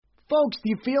Folks, do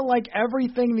you feel like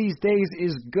everything these days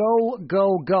is go,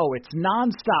 go, go? It's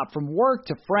nonstop from work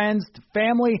to friends to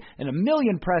family and a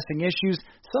million pressing issues.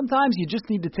 Sometimes you just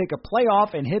need to take a play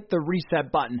off and hit the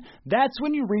reset button. That's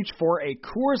when you reach for a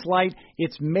Coors Light.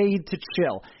 It's made to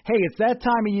chill. Hey, it's that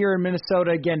time of year in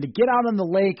Minnesota again to get out on the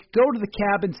lake, go to the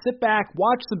cabin, sit back,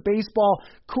 watch some baseball.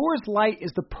 Coors Light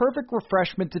is the perfect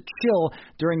refreshment to chill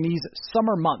during these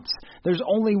summer months. There's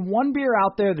only one beer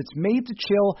out there that's made to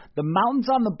chill. The mountains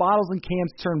on the bottles and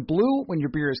cans turn blue when your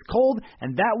beer is cold,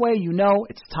 and that way you know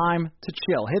it's time to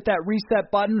chill. Hit that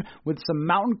reset button with some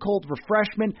mountain cold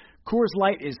refreshment. Coors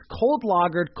Light is cold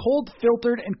lagered, cold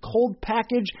filtered, and cold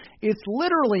packaged. It's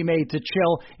literally made to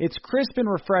chill. It's crisp and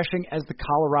refreshing as the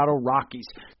Colorado Rockies.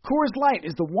 Coors Light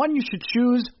is the one you should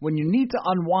choose when you need to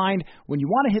unwind, when you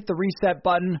want to hit the reset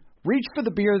button. Reach for the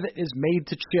beer that is made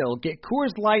to chill. Get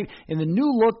Coors Light in the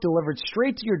new look delivered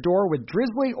straight to your door with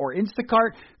Drizzly or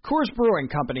Instacart. Coors Brewing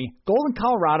Company, Golden,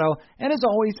 Colorado, and as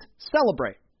always,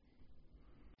 celebrate.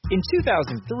 In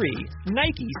 2003,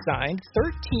 Nike signed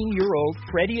 13-year-old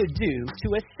Freddie Adu to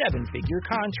a 7-figure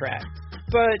contract.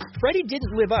 But Freddie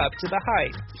didn't live up to the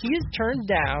hype. He has turned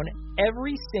down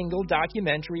every single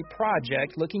documentary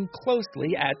project looking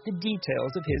closely at the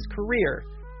details of his career.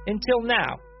 Until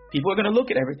now. People are going to look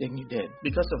at everything you did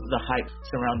because of the hype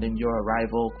surrounding your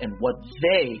arrival and what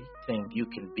they think you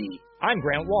can be. I'm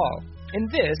Grant Wall,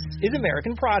 and this is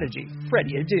American Prodigy,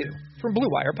 Freddie Adu, from Blue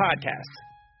Wire Podcast.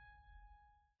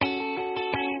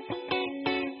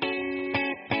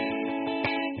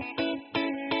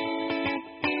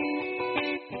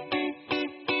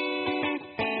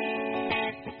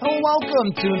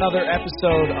 Welcome to another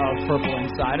episode of Purple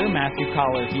Insider. Matthew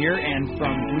Collar here, and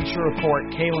from Bleacher Report,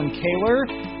 Kalen Kaler.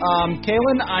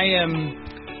 Kalen, I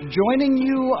am joining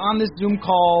you on this Zoom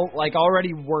call like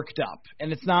already worked up,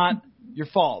 and it's not your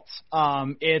fault.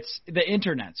 It's the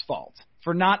internet's fault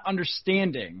for not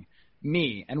understanding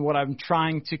me and what I'm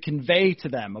trying to convey to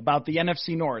them about the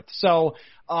NFC North. So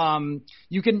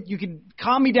you can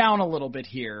calm me down a little bit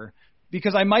here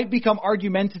because I might become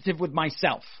argumentative with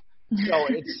myself. So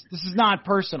this is not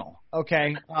personal,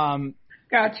 okay?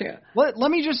 Gotcha.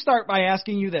 Let me just start by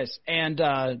asking you this, and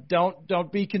don't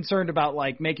be concerned about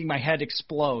like making my head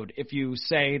explode if you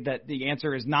say that the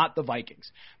answer is not the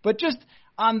Vikings. But just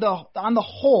on the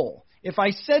whole, if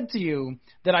I said to you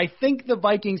that I think the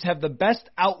Vikings have the best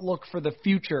outlook for the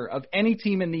future of any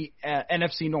team in the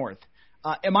NFC North,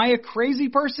 am I a crazy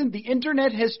person? The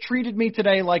internet has treated me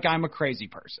today like I'm a crazy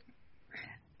person.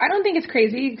 I don't think it's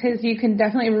crazy because you can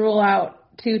definitely rule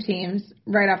out two teams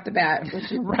right off the bat,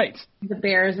 which is right. The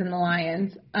Bears and the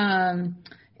Lions.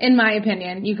 In my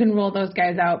opinion, you can rule those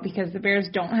guys out because the Bears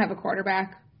don't have a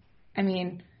quarterback. I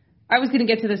mean, I was going to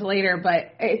get to this later,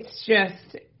 but it's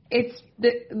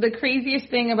the craziest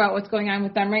thing about what's going on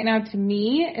with them right now to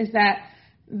me is that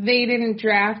they didn't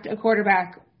draft a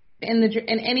quarterback in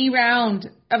any round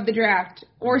of the draft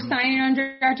or sign an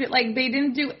undrafted. Like, they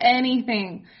didn't do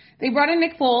anything. They brought in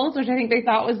Nick Foles, which I think they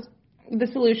thought was the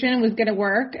solution, was going to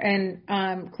work, and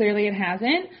clearly it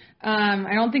hasn't.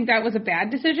 I don't think that was a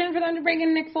bad decision for them to bring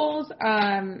in Nick Foles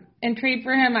and trade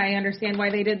for him. I understand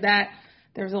why they did that.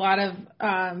 There's a lot of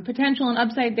potential and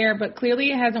upside there, but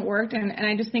clearly it hasn't worked. And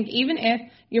I just think even if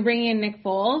you're bringing in Nick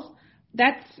Foles,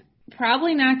 that's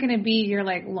probably not going to be your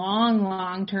like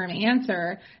long-term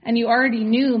answer. And you already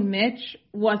knew Mitch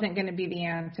wasn't going to be the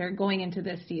answer going into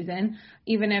this season,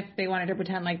 even if they wanted to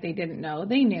pretend like they didn't know.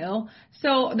 They knew.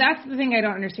 So that's the thing I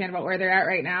don't understand about where they're at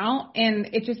right now. And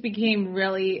it just became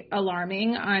really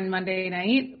alarming on Monday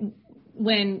night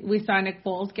when we saw Nick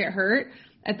Foles get hurt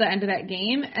at the end of that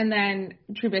game. And then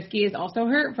Trubisky is also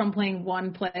hurt from playing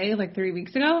one play like 3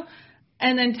 weeks ago.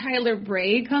 And then Tyler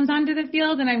Bray comes onto the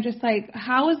field, and I'm just like,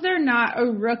 how is there not a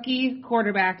rookie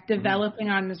quarterback developing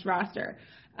on this roster?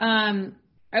 I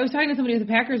was talking to somebody with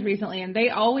the Packers recently, and they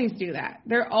always do that.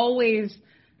 They're always,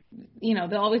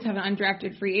 they'll always have an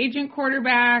undrafted free agent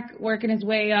quarterback working his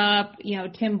way up.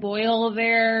 Tim Boyle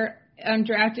there,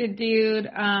 undrafted dude.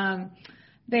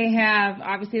 They have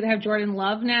Jordan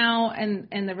Love now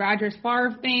and the Rodgers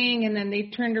Favre thing, and then they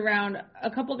turned around a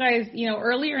couple guys,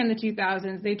 earlier in the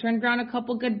 2000s, they turned around a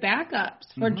couple good backups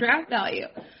for draft value.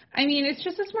 I mean, it's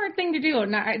just a smart thing to do.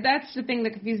 Now, that's the thing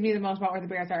that confuses me the most about where the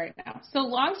Bears are right now. So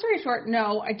long story short,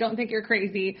 no, I don't think you're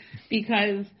crazy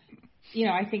because,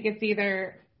 I think it's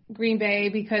either Green Bay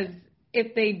because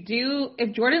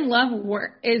if Jordan Love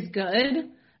is good,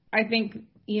 I think,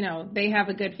 they have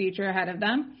a good future ahead of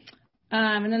them.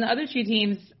 And then the other two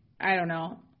teams, I don't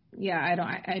know.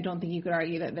 I don't think you could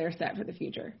argue that they're set for the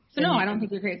future. So no, I don't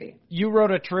think you're crazy. You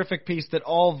wrote a terrific piece that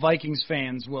all Vikings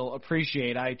fans will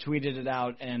appreciate. I tweeted it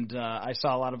out, and I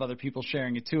saw a lot of other people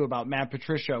sharing it too, about Matt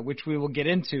Patricia, which we will get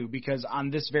into, because on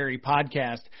this very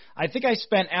podcast, I think I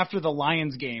spent, after the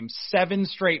Lions game, 7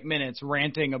 straight minutes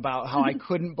ranting about how I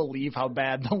couldn't believe how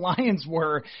bad the Lions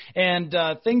were. And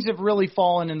things have really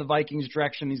fallen in the Vikings'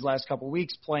 direction these last couple of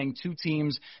weeks, playing 2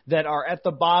 teams that are at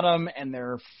the bottom, and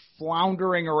they're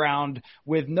floundering around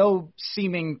with no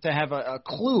seeming to have a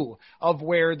clue of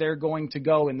where they're going to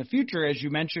go in the future, as you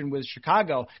mentioned with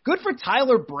Chicago. Good for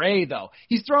Tyler Bray, though.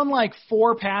 He's thrown like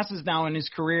 4 passes now in his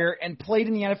career and played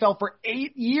in the NFL for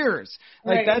 8 years.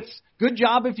 Like, right. That's good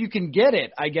job if you can get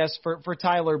it, I guess, for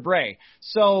Tyler Bray.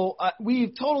 So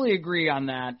we totally agree on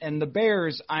that. And the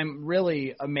Bears, I'm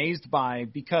really amazed by,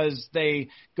 because they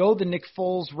go the Nick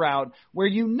Foles route, where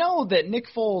you know that Nick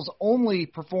Foles only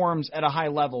performs at a high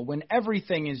level when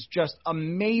everything is just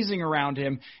amazing around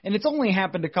him. And it's only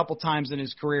happened a couple times in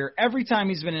his career. Every time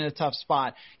he's been in a tough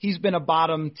spot, he's been a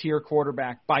bottom-tier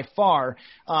quarterback by far.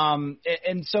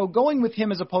 And so going with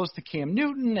him as opposed to Cam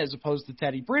Newton, as opposed to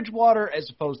Teddy Bridgewater, as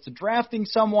opposed to drafting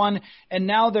someone, and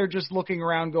now they're just looking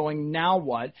around going, now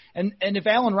what? And if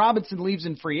Allen Robinson leaves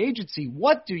in free agency,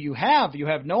 what do you have? You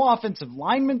have no offensive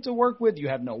linemen to work with. You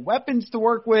have no weapons to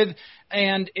work with.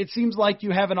 And it seems like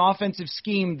you have an offensive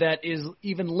scheme that is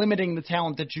even limiting the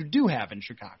talent that you do have in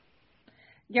Chicago.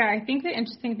 Yeah, I think the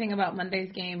interesting thing about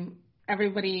Monday's game,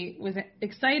 everybody was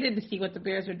excited to see what the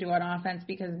Bears would do on offense,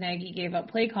 because Nagy gave up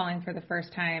play calling for the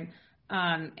first time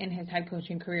in his head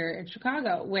coaching career in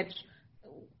Chicago, which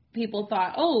people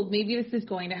thought, oh, maybe this is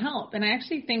going to help. And I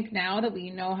actually think now that we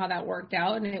know how that worked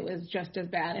out, and it was just as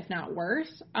bad, if not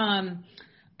worse,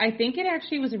 I think it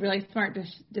actually was a really smart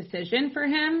decision for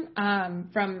him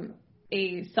from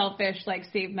a selfish, like,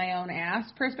 save my own ass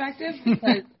perspective,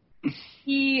 because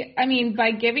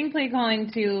by giving play calling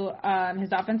to his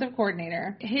offensive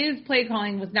coordinator, his play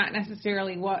calling was not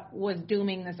necessarily what was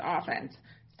dooming this offense.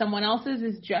 Someone else's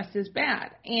is just as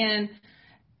bad. And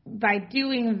by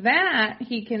doing that,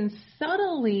 he can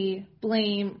subtly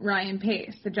blame Ryan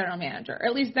Pace, the general manager. Or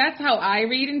at least that's how I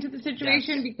read into the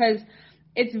situation, yes. Because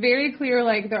it's very clear,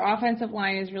 like, their offensive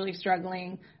line is really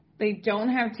struggling. They don't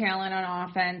have talent on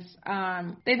offense.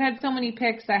 They've had so many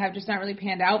picks that have just not really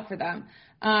panned out for them.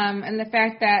 And the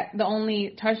fact that the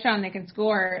only touchdown they can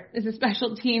score is a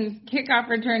special teams kickoff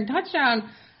return touchdown,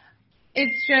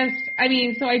 it's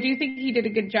just, so I do think he did a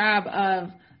good job of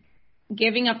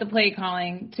giving up the play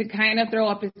calling to kind of throw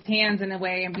up his hands in a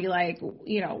way and be like,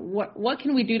 what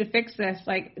can we do to fix this?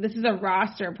 Like, this is a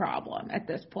roster problem at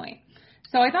this point.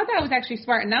 So I thought that was actually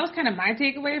smart. And that was kind of my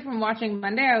takeaway from watching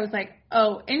Monday. I was like,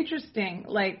 oh, interesting.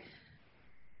 Like,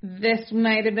 this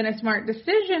might have been a smart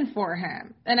decision for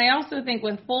him. And I also think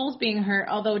with Foles being hurt,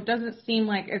 although it doesn't seem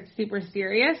like it's super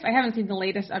serious, I haven't seen the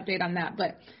latest update on that,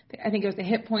 but I think it was a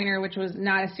hip pointer, which was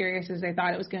not as serious as they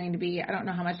thought it was going to be. I don't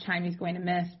know how much time he's going to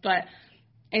miss, but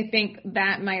I think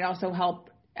that might also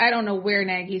help. I don't know where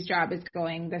Nagy's job is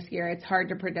going this year. It's hard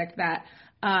to predict that.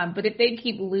 But if they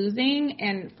keep losing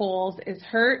and Foles is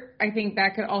hurt, I think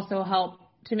that could also help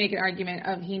to make an argument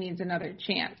of he needs another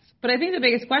chance. But I think the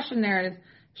biggest question there is,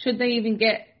 should they even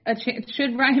get a chance?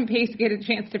 Should Ryan Pace get a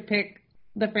chance to pick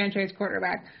the franchise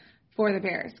quarterback for the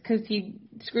Bears? Because he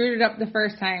screwed it up the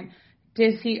first time.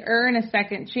 Does he earn a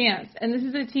second chance? And this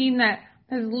is a team that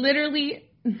has literally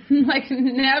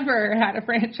never had a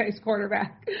franchise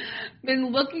quarterback.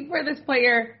 Been looking for this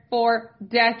player for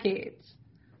decades.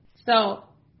 So,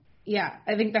 yeah,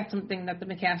 I think that's something that the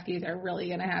McCaskies are really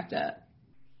going to have to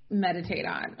meditate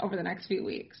on over the next few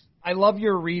weeks. I love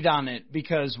your read on it,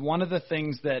 because one of the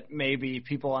things that maybe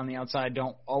people on the outside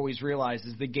don't always realize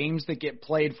is the games that get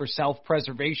played for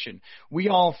self-preservation. We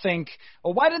all think,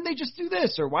 well, why didn't they just do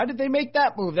this? Or why did they make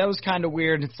that move? That was kind of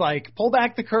weird. It's like, pull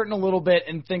back the curtain a little bit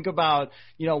and think about,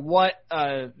 what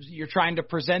you're trying to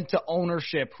present to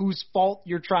ownership, whose fault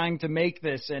you're trying to make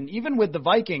this. And even with the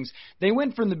Vikings, they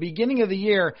went from the beginning of the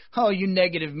year, oh, you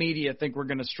negative media think we're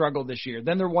going to struggle this year.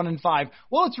 Then they're 1-5.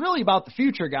 Well, it's really about the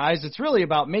future, guys. It's really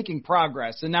about making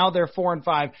progress, and now they're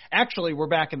 4-5. Actually, we're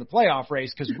back in the playoff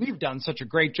race because we've done such a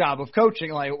great job of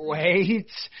coaching. Like, wait,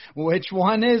 which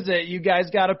one is it? You guys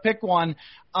got to pick one.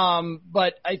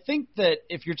 But I think that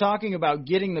if you're talking about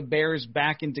getting the Bears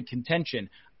back into contention,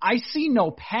 I see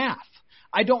no path.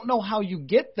 I don't know how you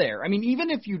get there. I mean, even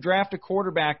if you draft a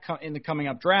quarterback in the coming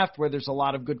up draft where there's a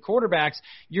lot of good quarterbacks,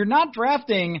 you're not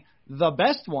drafting the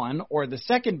best one or the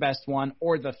second best one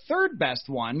or the third best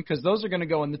one, because those are going to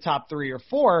go in the top 3 or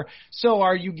 4. So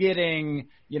are you getting,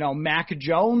 Mac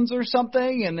Jones or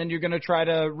something, and then you're going to try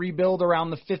to rebuild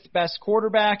around the 5th best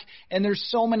quarterback? And there's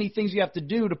so many things you have to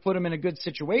do to put him in a good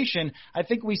situation. I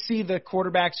think we see the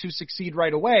quarterbacks who succeed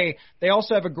right away. They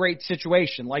also have a great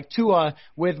situation, like Tua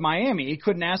with Miami. He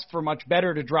couldn't ask for much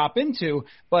better to drop into.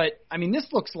 But, this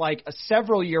looks like a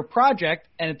several-year project,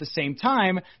 and at the same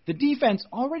time, the defense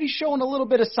already showing a little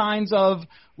bit of signs of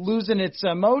losing its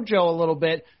mojo a little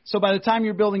bit. So by the time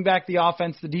you're building back the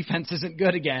offense, the defense isn't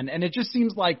good again. And it just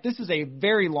seems like this is a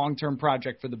very long-term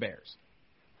project for the Bears.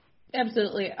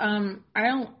 Absolutely. I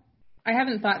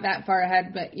haven't thought that far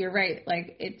ahead, but you're right.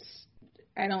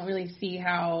 I don't really see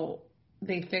how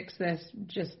they fix this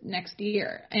just next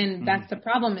year. And that's the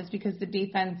problem, is because the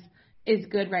defense is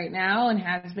good right now and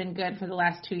has been good for the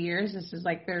last 2 years. This is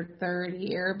like their 3rd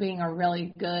year being a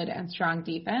really good and strong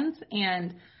defense.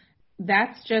 And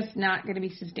that's just not going to be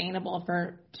sustainable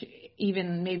for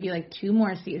even maybe 2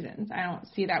 more seasons. I don't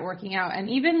see that working out. And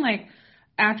even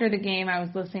after the game, I was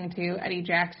listening to Eddie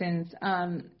Jackson's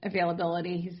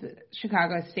availability. He's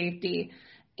Chicago's safety.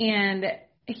 And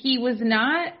he was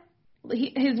not,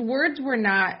 his words were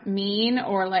not mean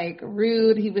or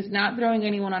rude. He was not throwing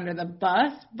anyone under the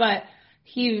bus, but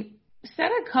he said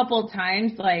a couple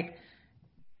times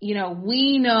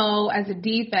we know as a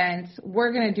defense,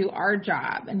 we're going to do our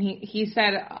job. And he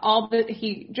said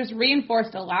he just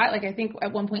reinforced a lot. I think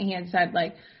at one point he had said,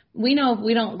 we know if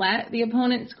we don't let the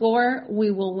opponent score, we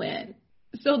will win.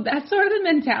 So that's sort of the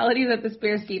mentality that the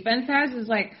Bears defense has, is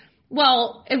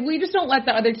well, if we just don't let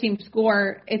the other team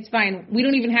score, it's fine. We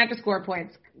don't even have to score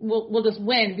points. We'll just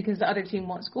win because the other team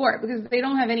won't score, because they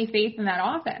don't have any faith in that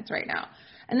offense right now.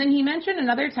 And then he mentioned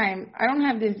another time, I don't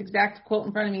have this exact quote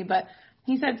in front of me, but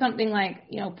he said something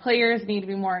players need to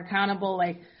be more accountable.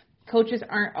 Coaches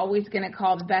aren't always going to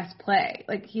call the best play.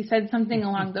 He said something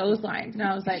along those lines. And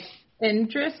I was like,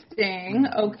 interesting.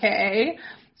 Okay.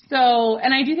 So,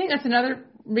 and I do think that's another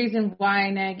reason why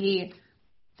Nagy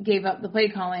gave up the play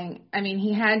calling.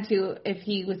 He had to, if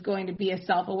he was going to be a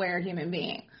self-aware human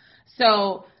being.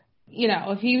 So,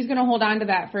 if he was going to hold on to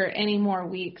that for any more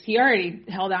weeks, he already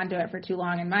held on to it for too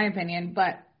long, in my opinion.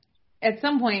 But at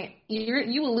some point,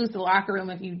 you will lose the locker room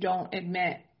if you don't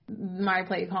admit my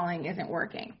play calling isn't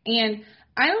working. And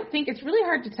I don't think it's really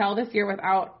hard to tell this year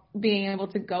without being able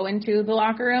to go into the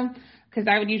locker room, because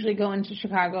I would usually go into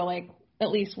Chicago at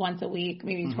least once a week,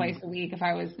 maybe twice a week if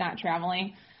I was not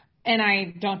traveling. And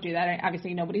I don't do that.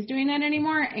 Obviously, nobody's doing that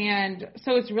anymore. And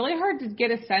so it's really hard to get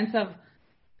a sense of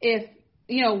if,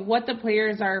 what the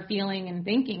players are feeling and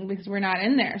thinking, because we're not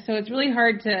in there. So it's really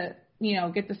hard to,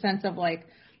 get the sense of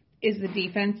is the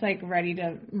defense ready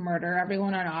to murder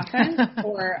everyone on offense,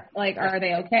 or are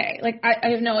they okay? I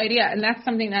have no idea. And that's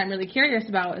something that I'm really curious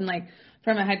about. And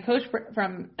from a head coach,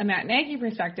 from a Matt Nagy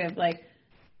perspective,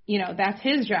 that's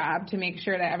his job to make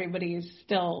sure that everybody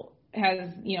still has,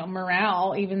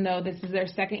 morale, even though this is their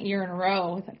 2nd year in a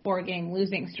row with a 4-game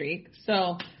losing streak.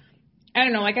 So I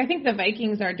don't know. I think the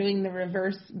Vikings are doing the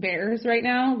reverse Bears right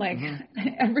now.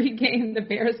 Every game the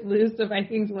Bears lose, the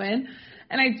Vikings win.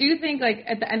 And I do think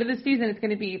at the end of the season, it's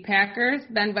going to be Packers,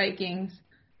 then Vikings,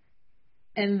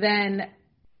 and then,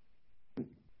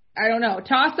 I don't know,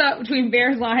 toss up between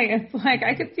Bears, Lions.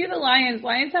 I could see the Lions.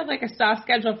 Lions have a soft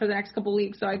schedule for the next couple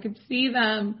weeks, so I could see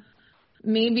them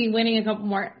maybe winning a couple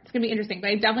more. It's going to be interesting,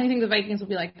 but I definitely think the Vikings will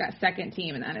be that second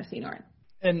team in the NFC North.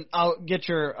 And I'll get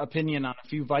your opinion on a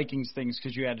few Vikings things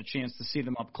because you had a chance to see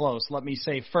them up close. Let me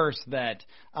say first that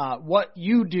what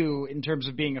you do in terms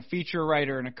of being a feature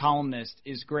writer and a columnist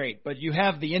is great, but you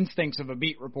have the instincts of a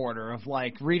beat reporter of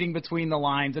reading between the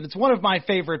lines. And it's one of my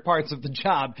favorite parts of the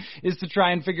job is to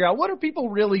try and figure out what are people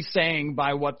really saying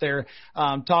by what they're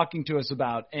talking to us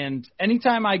about. And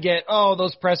anytime I get,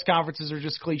 those press conferences are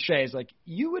just cliches,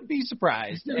 you would be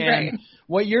surprised. Right. And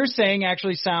what you're saying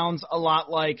actually sounds a lot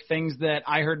like things that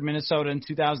I heard Minnesota in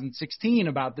 2016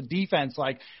 about the defense,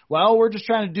 we're just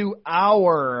trying to do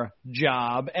our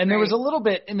job. And there was a little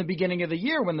bit in the beginning of the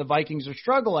year when the Vikings are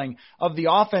struggling of the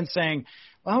offense saying,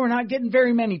 we're not getting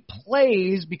very many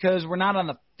plays because we're not on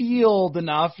the field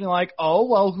enough. And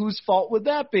you're whose fault would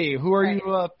that be? Who are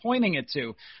you pointing it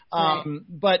to?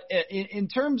 But in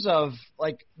terms of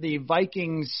the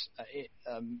Vikings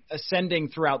ascending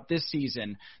throughout this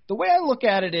season. The way I look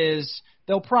at it is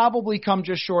they'll probably come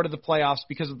just short of the playoffs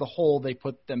because of the hole they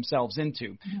put themselves into.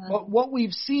 Mm-hmm. But what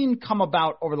we've seen come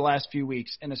about over the last few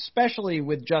weeks, and especially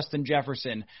with Justin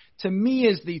Jefferson, to me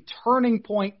is the turning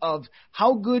point of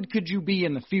how good could you be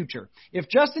in the future. If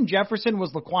Justin Jefferson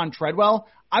was Laquan Treadwell,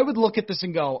 I would look at this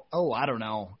and go, oh, I don't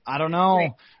know,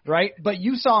 right? But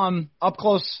you saw him up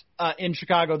close in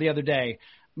Chicago the other day.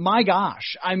 My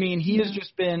gosh, I mean, he has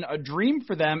just been a dream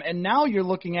for them, and now you're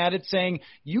looking at it saying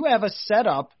you have a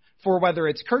setup for whether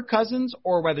it's Kirk Cousins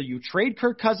or whether you trade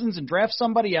Kirk Cousins and draft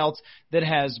somebody else that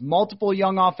has multiple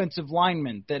young offensive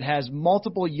linemen, that has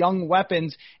multiple young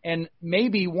weapons, and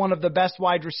maybe one of the best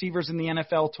wide receivers in the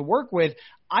NFL to work with.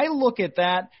 I look at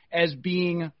that as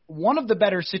being one of the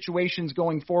better situations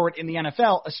going forward in the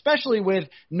NFL, especially with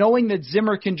knowing that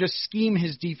Zimmer can just scheme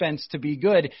his defense to be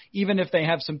good, even if they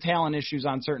have some talent issues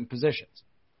on certain positions.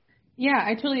 Yeah,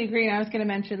 I totally agree. And I was going to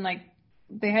mention, like,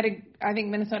 I think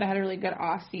Minnesota had a really good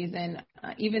off season,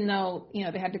 even though,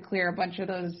 they had to clear a bunch of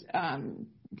those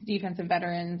defensive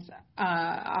veterans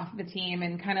off the team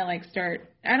and kind of like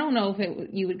start, I don't know if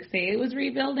you would say it was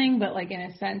rebuilding, but like in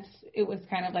a sense, it was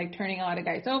kind of like turning a lot of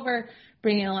guys over,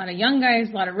 bringing a lot of young guys,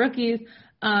 a lot of rookies.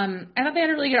 I thought they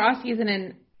had a really good off season,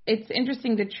 and it's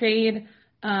interesting to trade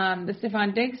the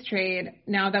Stephon Diggs trade.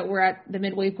 Now that we're at the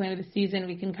midway point of the season,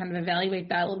 we can kind of evaluate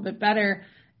that a little bit better.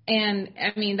 And,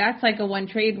 I mean, that's like a one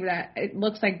trade that it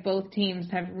looks like both teams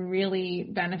have really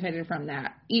benefited from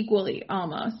that equally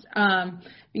almost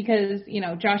because,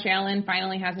 Josh Allen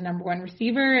finally has a number one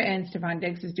receiver and Stephon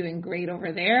Diggs is doing great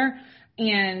over there.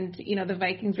 And, the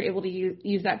Vikings were able to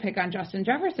use that pick on Justin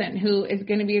Jefferson, who is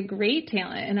going to be a great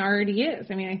talent and already is.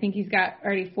 I mean, I think he's got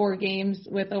already 4 games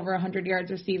with over 100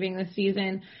 yards receiving this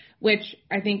season, which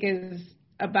I think is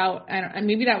about,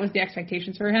 maybe that was the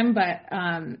expectations for him, but,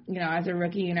 as a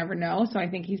rookie, you never know. So I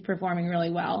think he's performing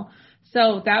really well.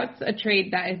 So that's a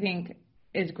trade that I think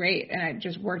is great, and it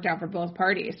just worked out for both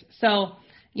parties. So,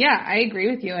 yeah, I agree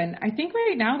with you. And I think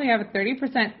right now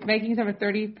Vikings have a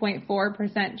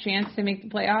 30.4% chance to make the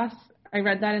playoffs. I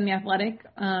read that in The Athletic,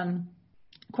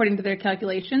 according to their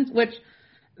calculations, which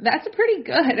that's pretty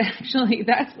good, actually.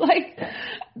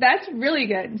 That's really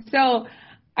good. So,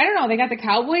 I don't know. They got the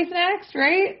Cowboys next,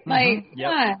 right? Like, come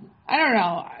on. I don't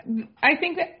know. I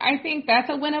think that's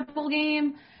a winnable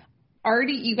game.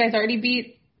 Vikings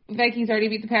already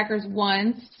beat the Packers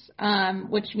once,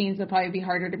 which means it'll probably be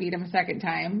harder to beat them a second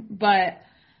time. But,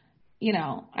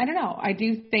 I don't know. I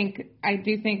do think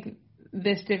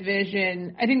this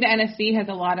division, I think the NFC has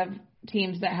a lot of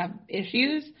teams that have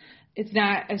issues. It's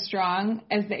not as strong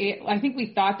as I think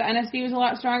we thought the NFC was a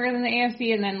lot stronger than the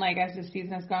AFC. And then, like, as the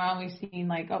season has gone on, we've seen,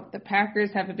 like, the Packers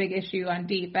have a big issue on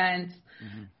defense.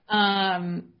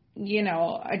 Mm-hmm.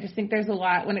 I just think there's a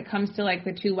lot when it comes to, like,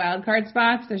 the 2 wild card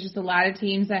spots. There's just a lot of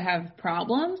teams that have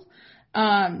problems.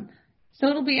 So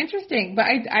it'll be interesting. But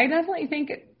I definitely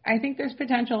think there's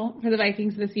potential for the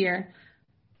Vikings this year.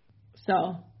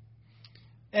 So.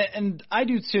 And I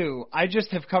do too. I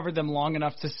just have covered them long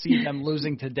enough to see them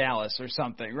losing to Dallas or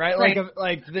something, right?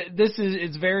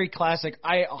 It's very classic.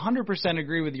 I 100%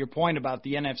 agree with your point about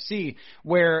the NFC,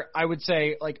 where I would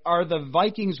say, like, are the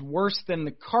Vikings worse than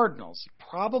the Cardinals?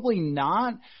 Probably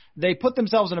not. They put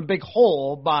themselves in a big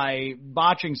hole by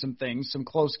botching some things, some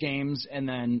close games, and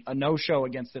then a no-show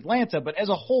against Atlanta. But as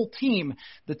a whole team,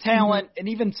 the talent and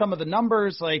even some of the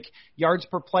numbers, like yards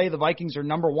per play, the Vikings are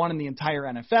number 1 in the entire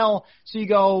NFL. So you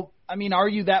go, I mean, are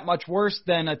you that much worse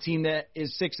than a team that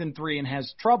is 6-3 and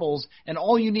has troubles? And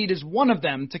all you need is one of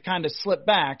them to kind of slip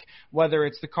back, whether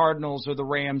it's the Cardinals or the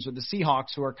Rams or the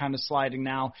Seahawks who are kind of sliding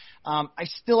now. I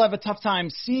still have a tough time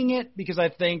seeing it because I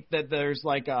think that there's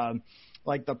like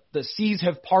the seas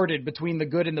have parted between the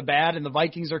good and the bad, and the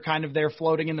Vikings are kind of there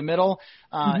floating in the middle,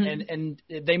 and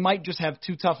they might just have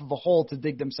too tough of a hole to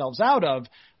dig themselves out of.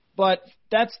 But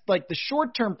that's like the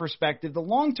short-term perspective. The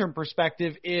long-term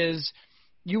perspective is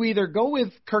you either go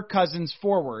with Kirk Cousins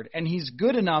forward, and he's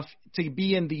good enough to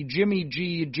be in the Jimmy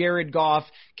G, Jared Goff,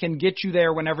 can get you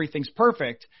there when everything's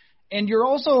perfect, and you're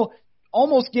also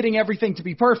almost getting everything to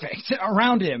be perfect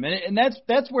around him. And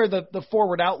that's where the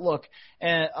forward outlook,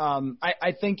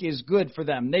 I think, is good for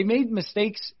them. They made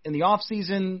mistakes in the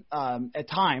offseason at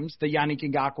times. The Yannick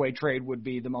Ngakoue trade would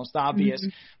be the most obvious.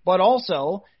 But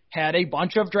also, had a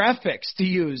bunch of draft picks to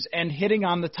use and hitting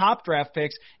on the top draft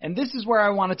picks. And this is where I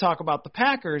want to talk about the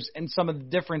Packers and some of the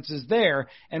differences there,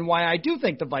 and why I do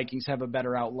think the Vikings have a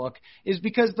better outlook is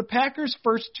because the Packers'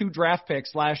 first 2 draft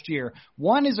picks last year,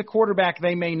 one is a quarterback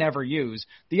they may never use.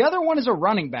 The other one is a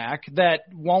running back that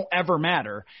won't ever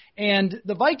matter. And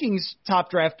the Vikings' top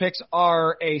draft picks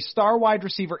are a star wide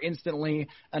receiver instantly,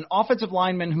 an offensive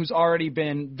lineman who's already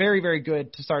been very, very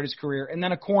good to start his career, and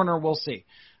then a corner, we'll see.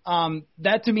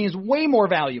 That to me is way more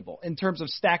valuable in terms of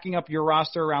stacking up your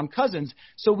roster around Cousins.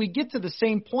 So we get to the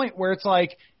same point where it's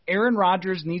like Aaron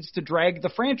Rodgers needs to drag the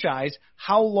franchise.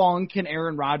 How long can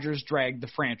Aaron Rodgers drag the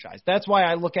franchise? That's why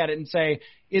I look at it and say,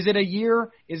 is it a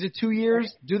year? Is it 2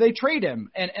 years? Do they trade him?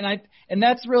 And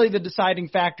that's really the deciding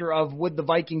factor of would the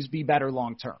Vikings be better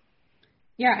long term?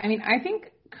 Yeah, I mean, I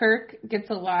think Kirk gets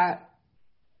a lot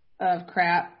of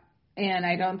crap, and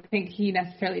I don't think he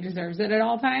necessarily deserves it at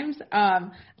all times.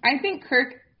 I think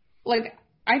Kirk,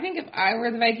 I think if I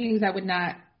were the Vikings, I would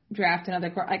not draft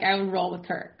another I would roll with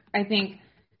Kirk. I think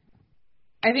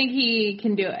he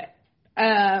can do it.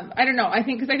 I don't know.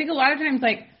 Because I think a lot of times,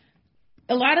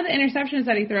 a lot of the interceptions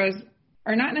that he throws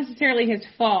are not necessarily his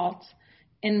fault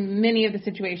in many of the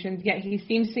situations, yet he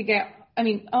seems to get,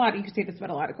 you could say this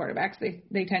about a lot of quarterbacks.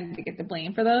 They tend to get the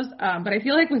blame for those. But I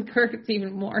feel like with Kirk, it's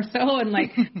even more so. And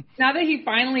now that he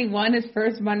finally won his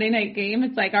first Monday night game,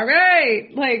 it's all right,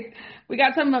 we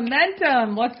got some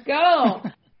momentum. Let's go.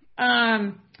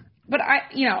 But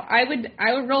I would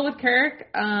roll with Kirk,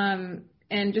 and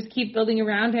just keep building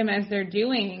around him as they're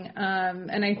doing.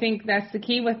 And I think that's the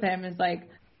key with him is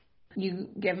you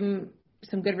give him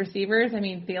some good receivers.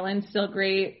 Thielen's still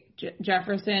great.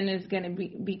 Jefferson is going to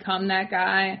become that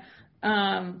guy.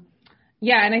 And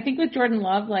I think with Jordan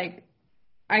Love, I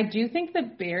do think the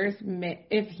Bears,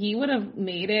 if he would have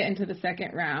made it into the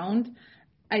second round,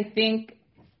 I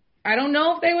don't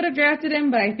know if they would have drafted him,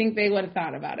 but I think they would have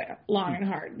thought about it long and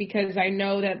hard, because I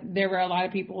know that there were a lot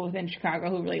of people within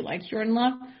Chicago who really liked Jordan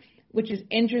Love, which is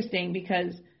interesting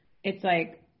because it's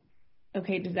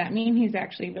okay, does that mean he's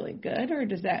actually really good, or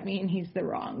does that mean he's the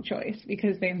wrong choice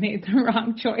because they made the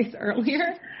wrong choice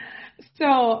earlier?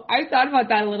 So I thought about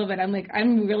that a little bit.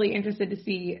 I'm really interested to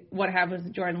see what happens to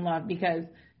Jordan Love, because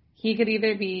he could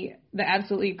either be the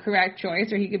absolutely correct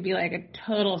choice or he could be a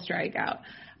total strikeout,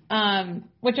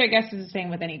 which I guess is the same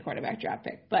with any quarterback draft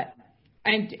pick. But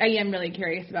I am really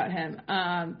curious about him.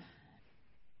 And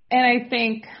I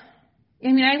think,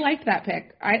 I liked that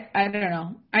pick. I don't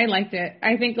know. I liked it.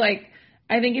 I think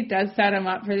it does set him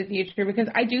up for the future, because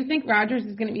I do think Rodgers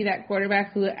is going to be that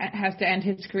quarterback who has to end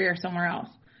his career somewhere else.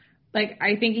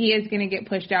 I think he is going to get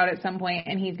pushed out at some point,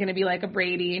 and he's going to be like a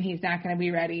Brady, and he's not going to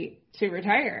be ready to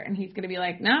retire. And he's going to be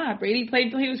nah, Brady played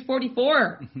till he was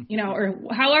 44, or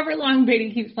however long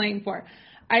Brady keeps playing for.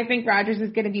 I think Rodgers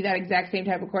is going to be that exact same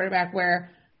type of quarterback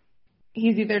where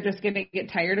he's either just going to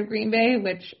get tired of Green Bay,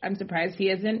 which I'm surprised he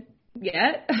isn't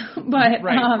yet, but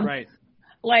right.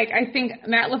 I think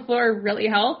Matt LaFleur really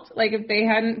helped. If they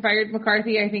hadn't fired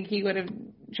McCarthy, I think he would have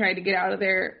tried to get out of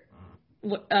there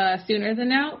sooner than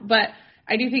now. But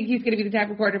I do think he's going to be the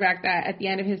type of quarterback that at the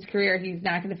end of his career, he's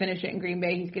not going to finish it in Green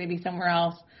Bay. He's going to be somewhere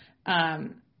else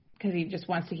because he just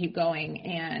wants to keep going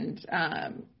and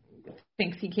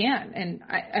thinks he can. And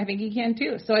I think he can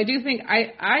too. So I do think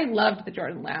I loved the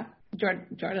Jordan Love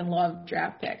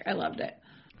draft pick. I loved it.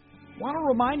 Want to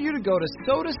remind you to go to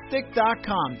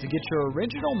sodastick.com to get your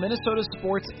original Minnesota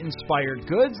sports inspired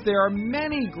goods. There are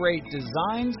many great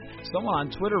designs. Someone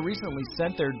on Twitter recently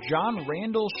sent their John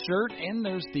Randall shirt, and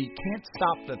there's the Can't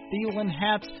Stop the Thielen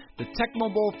hats, the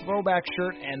Tecmo Bowl throwback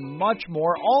shirt, and much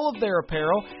more. All of their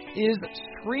apparel is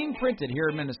screen printed here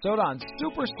in Minnesota on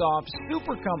super soft,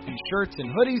 super comfy shirts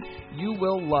and hoodies. You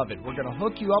will love it. We're going to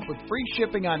hook you up with free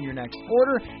shipping on your next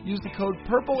order. Use the code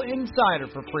PURPLEINSIDER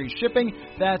for free shipping.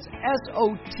 That's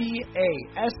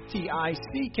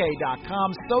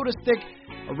SOTASTICK.com. SodaStick,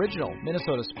 original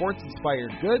Minnesota sports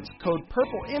inspired goods. Code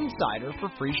PURPLEINSIDER for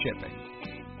free shipping.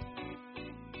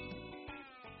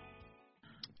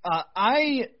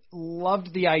 I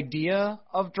loved the idea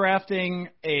of drafting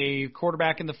a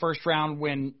quarterback in the first round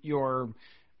when your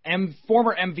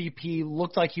former MVP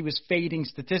looked like he was fading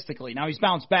statistically. Now he's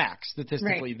bounced back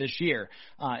statistically this year,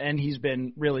 and he's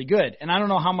been really good. And I don't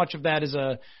know how much of that is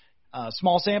a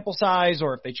small sample size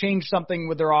or if they changed something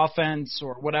with their offense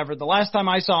or whatever. The last time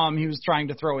I saw him, he was trying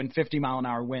to throw in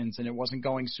 50-mile-an-hour winds, and it wasn't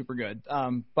going super good.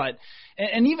 But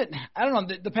even, I don't know,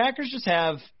 the Packers just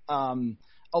have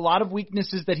a lot of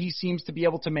weaknesses that he seems to be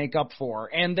able to make up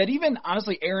for, and that even,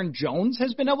 honestly, Aaron Jones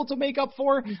has been able to make up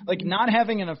for, like not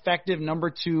having an effective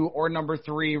number 2 or number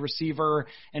 3 receiver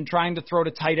and trying to throw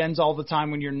to tight ends all the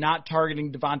time when you're not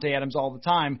targeting Devontae Adams all the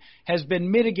time has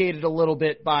been mitigated a little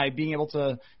bit by being able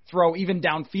to throw even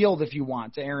downfield if you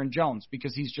want to Aaron Jones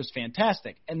because he's just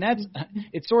fantastic. And that's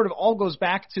it sort of all goes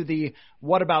back to the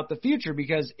what about the future,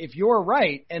 because if you're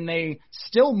right and they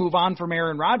still move on from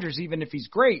Aaron Rodgers even if he's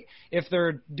great, if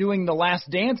they're doing the last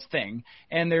dance thing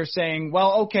and they're saying,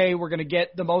 well, okay, we're going to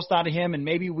get the most out of him and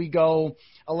maybe we go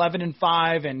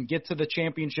 11-5 and get to the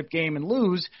championship game and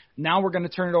lose, now we're going to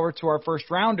turn it over to our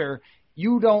first rounder.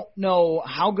 You don't know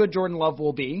how good Jordan Love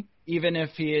will be, even if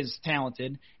he is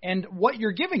talented, and what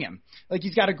you're giving him. Like,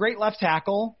 he's got a great left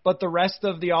tackle, but the rest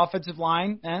of the offensive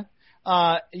line,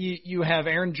 you have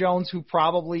Aaron Jones, who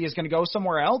probably is going to go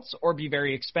somewhere else or be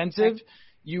very expensive.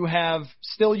 You have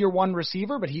still your one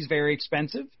receiver, but he's very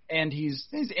expensive, and he's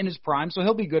in his prime, so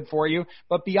he'll be good for you.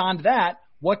 But beyond that,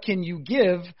 what can you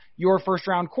give your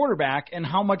first-round quarterback, and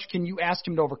how much can you ask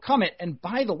him to overcome it? And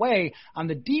by the way, on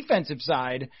the defensive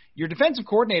side, your defensive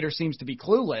coordinator seems to be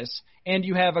clueless, and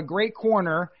you have a great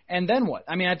corner, and then what?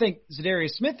 I mean, I think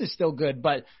Zadarius Smith is still good,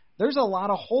 but there's a lot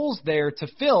of holes there to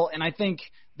fill, and I think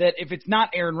that if it's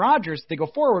not Aaron Rodgers they go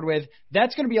forward with,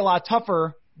 that's going to be a lot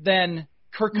tougher than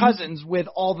Kirk Cousins with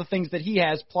all the things that he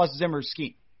has plus Zimmer's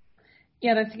scheme.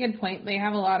 Yeah, that's a good point. They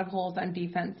have a lot of holes on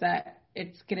defense that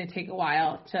it's going to take a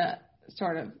while to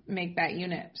sort of make that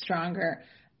unit stronger.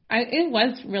 It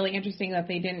was really interesting that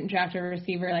they didn't draft a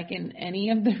receiver like in any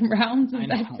of the rounds of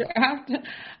that draft.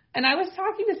 And I was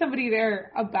talking to somebody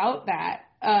there about that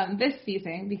this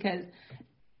season because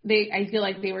I feel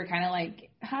like they were kind of like,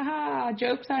 haha,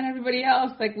 jokes on everybody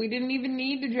else. Like, we didn't even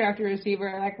need to draft a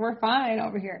receiver. Like, we're fine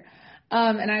over here.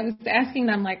 And I was asking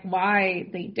them, like, why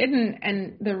they didn't.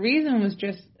 And the reason was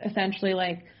just essentially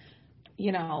like,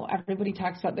 you know, everybody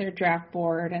talks about their draft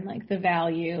board and like the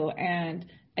value, and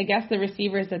I guess the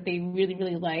receivers that they really,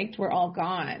 really liked were all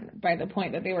gone by the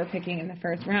point that they were picking in the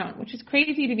first round, which is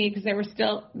crazy to me because there were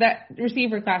still, that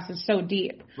receiver class is so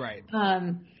deep. Right.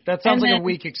 That sounds like a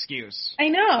weak excuse. I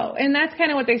know. And that's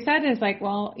kind of what they said is like,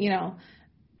 well, you know,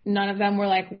 none of them were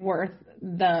like worth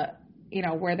the, you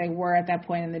know, where they were at that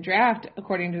point in the draft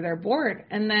according to their board.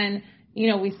 And then, you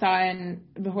know, we saw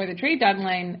before the trade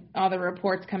deadline, all the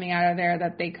reports coming out of there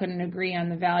that they couldn't agree on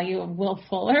the value of Will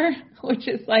Fuller, which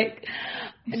is like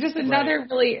just another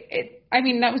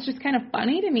that was just kind of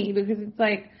funny to me because it's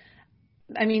like,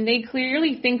 I mean, they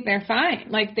clearly think they're fine.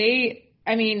 Like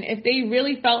if they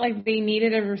really felt like they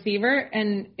needed a receiver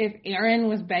and if Aaron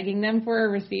was begging them for a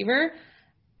receiver,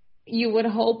 you would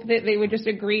hope that they would just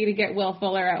agree to get Will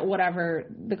Fuller at whatever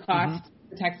the cost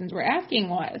the Texans were asking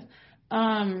was.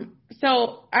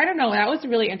 So I don't know. That was a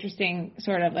really interesting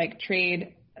sort of like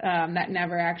trade that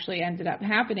never actually ended up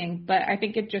happening. But I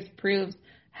think it just proves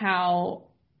how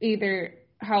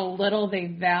little they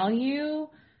value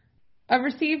a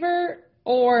receiver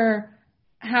or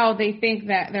how they think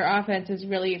that their offense is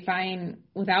really fine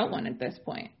without one at this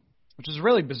point. Which is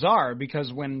really bizarre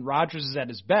because when Rodgers is at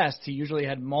his best, he usually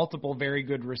had multiple very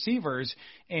good receivers,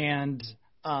 and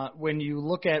when you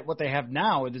look at what they have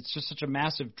now, it's just such a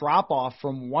massive drop-off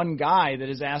from one guy that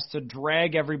is asked to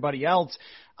drag everybody else.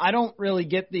 I don't really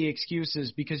get the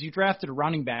excuses because you drafted a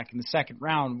running back in the second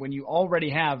round when you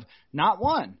already have not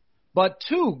one, but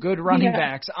two good running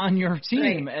backs on your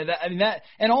team. Right.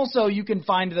 And also you can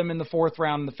find them in the fourth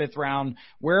round and the fifth round,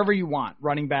 wherever you want.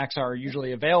 Running backs are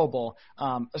usually available,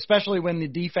 especially when the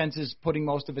defense is putting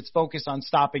most of its focus on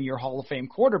stopping your Hall of Fame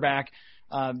quarterback.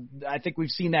 I think we've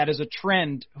seen that as a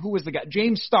trend. Who was the guy?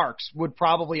 James Starks would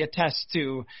probably attest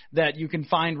to that you can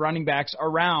find running backs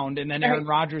around, and then Aaron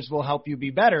Rodgers will help you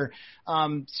be better.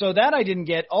 So that I didn't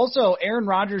get. Also, Aaron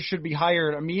Rodgers should be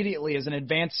hired immediately as an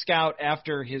advanced scout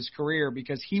after his career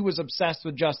because he was obsessed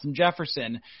with Justin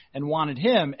Jefferson and wanted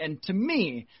him. And to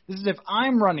me, this is if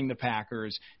I'm running the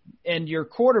Packers and your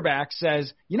quarterback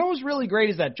says, you know what's really great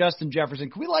is that Justin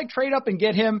Jefferson. Can we trade up and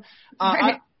get him?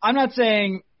 I'm not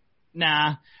saying –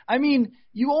 nah. I mean,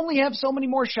 you only have so many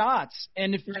more shots.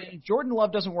 And if Jordan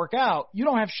Love doesn't work out, you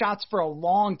don't have shots for a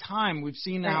long time. We've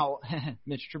seen how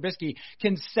Mitch Trubisky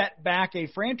can set back a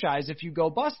franchise if you go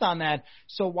bust on that.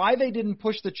 So why they didn't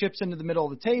push the chips into the middle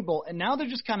of the table, and now they're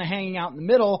just kind of hanging out in the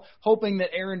middle, hoping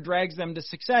that Aaron drags them to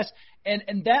success.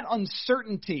 And that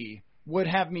uncertainty would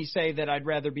have me say that I'd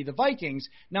rather be the Vikings.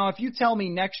 Now, if you tell me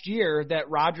next year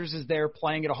that Rodgers is there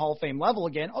playing at a Hall of Fame level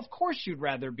again, of course you'd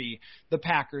rather be the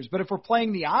Packers. But if we're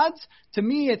playing the odds, to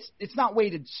me it's not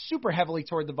weighted super heavily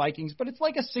toward the Vikings, but it's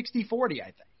like a 60-40, I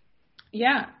think.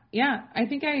 Yeah, I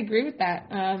think I agree with that.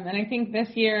 And I think this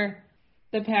year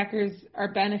the Packers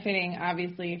are benefiting,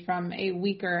 obviously, from a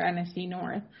weaker NFC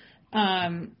North,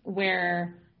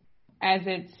 where as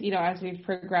it's, as we've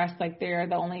progressed, like they're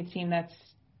the only team that's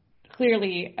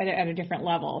clearly at a different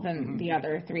level than the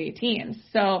other three teams.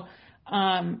 So,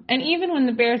 and even when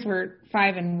the Bears were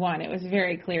 5-1, it was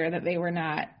very clear that they were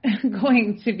not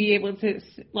going to be able to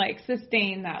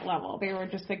sustain that level. They were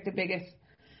just like the biggest,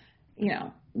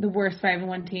 the worst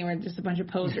 5-1 team, or just a bunch of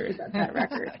posers at that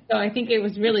record. So I think it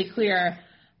was really clear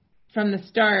from the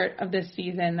start of this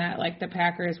season that the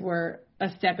Packers were a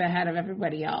step ahead of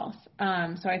everybody else.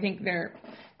 So I think they're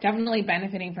definitely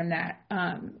benefiting from that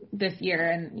this year.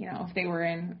 And, if they were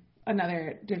in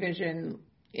another division,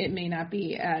 it may not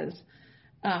be as,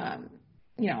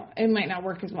 it might not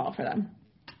work as well for them.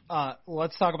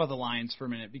 Let's talk about the Lions for a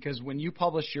minute, because when you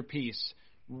published your piece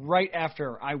right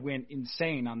after I went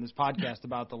insane on this podcast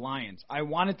about the Lions, I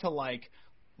wanted to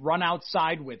run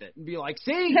outside with it and be like,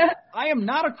 see, I am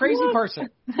not a crazy person.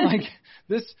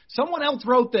 Someone else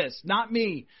wrote this, not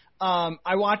me.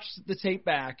 I watched the tape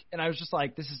back and I was just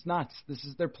like, this is nuts.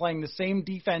 They're playing the same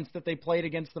defense that they played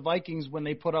against the Vikings when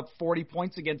they put up 40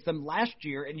 points against them last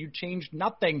year, and you changed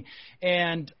nothing.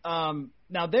 And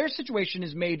now their situation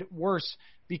is made worse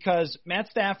because Matt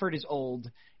Stafford is old,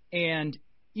 and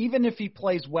even if he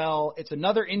plays well, it's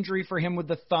another injury for him with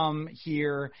the thumb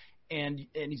here. And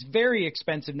he's very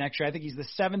expensive next year. I think he's the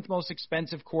 7th most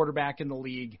expensive quarterback in the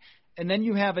league. And then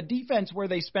you have a defense where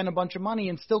they spent a bunch of money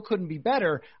and still couldn't be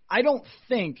better. I don't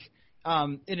think,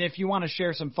 and if you want to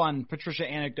share some fun Patricia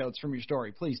anecdotes from your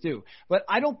story, please do. But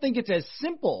I don't think it's as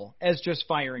simple as just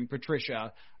firing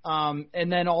Patricia,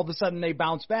 and then all of a sudden they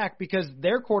bounce back, because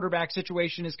their quarterback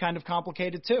situation is kind of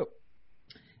complicated too.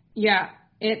 Yeah,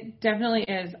 it definitely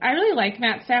is. I really like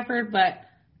Matt Stafford, but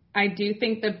I do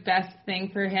think the best thing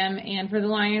for him and for the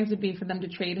Lions would be for them to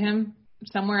trade him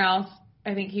somewhere else.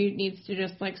 I think he needs to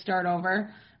just start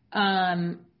over. I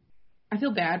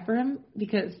feel bad for him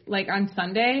because on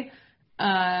Sunday,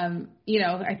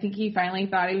 I think he finally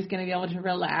thought he was going to be able to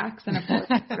relax in a fourth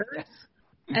quarter.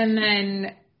 And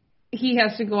then he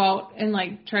has to go out and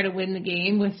try to win the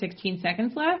game with 16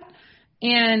 seconds left.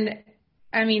 And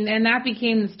that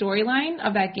became the storyline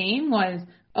of that game was,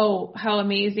 oh, how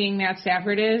amazing Matt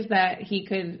Stafford is that he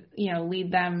could,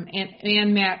 lead them,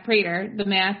 and Matt Prater, the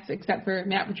Matts, except for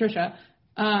Matt Patricia.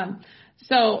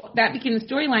 So that became the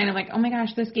storyline of oh my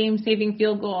gosh, this game-saving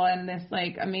field goal and this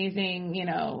amazing,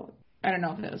 I don't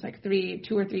know if it was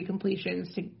 2 or 3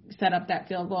 completions to set up that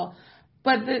field goal.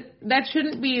 But that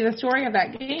shouldn't be the story of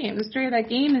that game. The story of that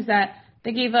game is that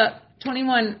they gave up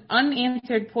 21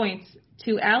 unanswered points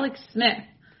to Alex Smith,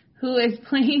 who is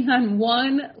playing on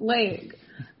one leg.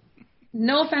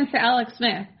 No offense to Alex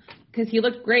Smith, because he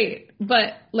looked great,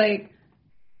 but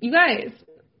you guys,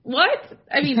 what?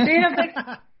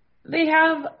 They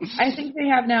have I think they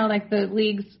have now the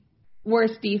league's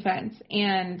worst defense,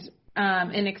 and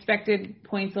in expected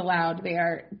points allowed, they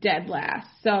are dead last.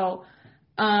 So,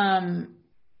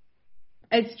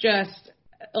 it's just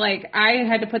I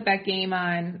had to put that game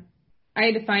on. I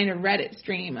had to find a Reddit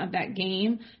stream of that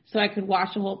game so I could watch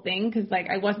the whole thing, because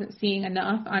I wasn't seeing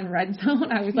enough on Red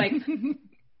Zone. I was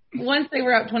once they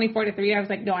were up 24-3, I was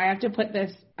no, I have to put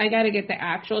this. I got to get the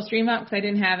actual stream up because I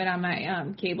didn't have it on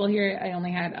my cable here. I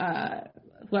only had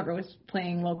whoever was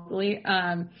playing locally.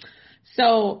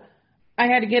 So I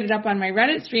had to get it up on my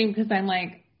Reddit stream because I'm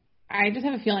I just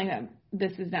have a feeling that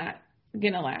this is not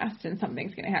going to last and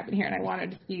something's going to happen here, and I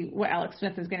wanted to see what Alex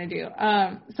Smith is going to do.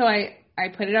 So I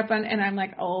put it up on, and I'm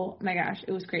oh my gosh,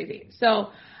 it was crazy.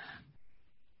 So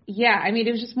yeah,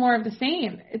 it was just more of the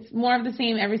same. It's more of the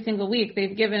same every single week.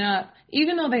 They've given up,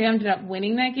 even though they ended up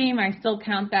winning that game, I still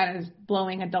count that as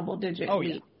blowing a double-digit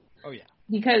lead. Oh yeah.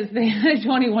 Because they had a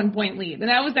 21-point lead. And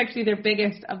that was actually their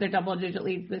biggest of their double-digit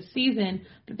leads this season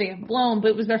that they have blown, but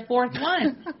it was their 4th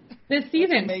one this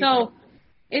season. So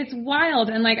it's wild.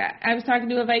 And I was talking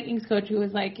to a Vikings coach who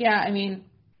was yeah,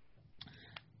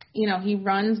 he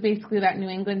runs basically that New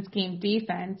England scheme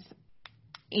defense,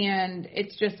 and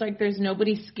it's just there's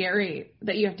nobody scary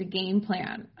that you have to game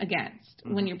plan against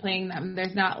when you're playing them.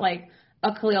 There's not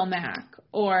a Khalil Mack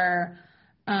or,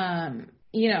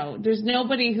 there's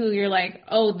nobody who you're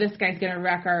oh, this guy's going to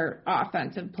wreck our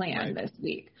offensive plan this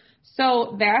week.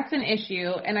 So that's an issue.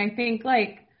 And I think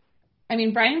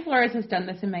Brian Flores has done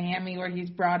this in Miami where he's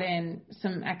brought in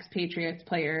some ex-Patriots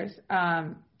players,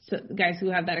 so guys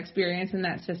who have that experience in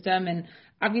that system. And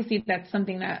obviously that's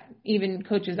something that even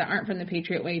coaches that aren't from the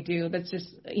Patriot way do. That's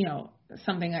just,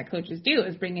 something that coaches do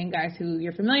is bring in guys who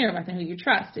you're familiar with and who you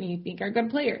trust and you think are good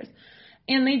players.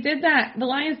 And they did that. The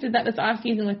Lions did that this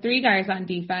offseason with 3 guys on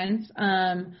defense.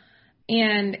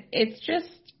 And it's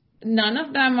just none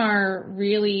of them are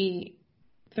really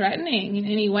threatening in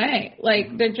any way.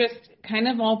 Like, they're just kind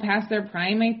of all past their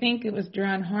prime, I think. It was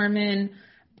Duron Harmon,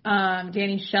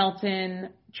 Danny Shelton,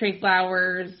 Trey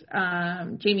Flowers,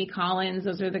 Jamie Collins.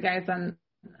 Those are the guys on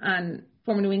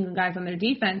former New England guys on their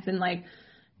defense. And, like,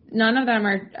 none of them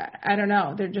are, I don't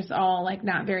know, they're just all, like,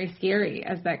 not very scary,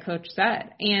 as that coach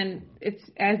said. And it's,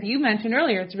 as you mentioned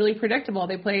earlier, it's really predictable.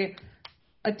 They play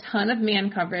a ton of man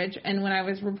coverage. And when I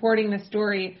was reporting this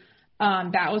story,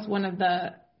 that was one of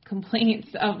the complaints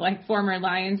of, like, former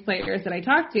Lions players that I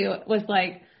talked to, was,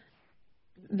 like,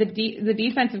 the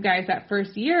defensive guys that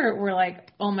first year were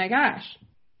like, oh, my gosh,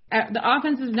 the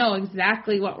offenses know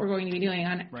exactly what we're going to be doing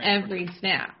on every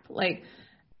snap. Like,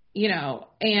 you know,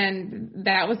 and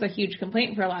that was a huge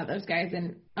complaint for a lot of those guys.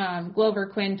 And Glover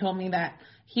Quinn told me that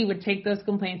he would take those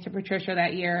complaints to Patricia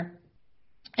that year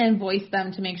and voice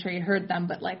them to make sure he heard them,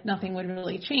 but, like, nothing would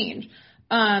really change.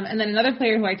 And then another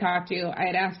player who I talked to, I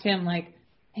had asked him, like,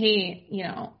 hey, you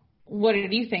know, what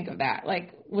did you think of that?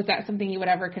 Like, was that something you would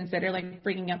ever consider, like,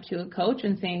 bringing up to a coach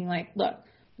and saying, like, look,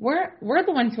 we're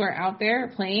the ones who are out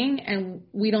there playing and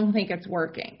we don't think it's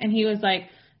working? And he was like,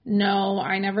 no,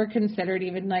 I never considered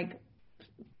even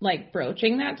like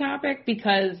broaching that topic,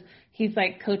 because he's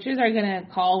like, coaches are going to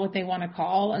call what they want to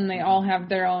call, and they all have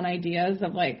their own ideas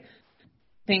of, like,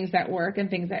 things that work and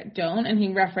things that don't. And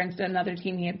he referenced another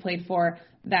team he had played for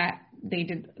that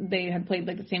they had played,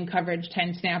 like, the same coverage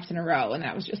 10 snaps in a row, and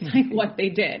that was just, like, what they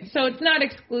did. So it's not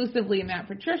exclusively Matt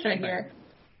Patricia here,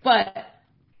 but,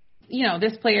 you know,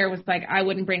 this player was like, I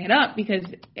wouldn't bring it up because,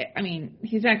 I mean,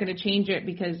 he's not going to change it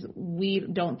because we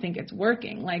don't think it's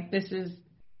working. Like, this is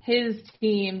his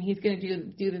team. He's going to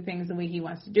do the things the way he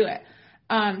wants to do it.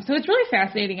 So it's really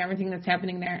fascinating, everything that's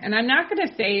happening there. And I'm not going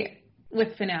to say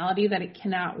with finality that it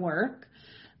cannot work,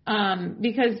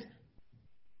 because,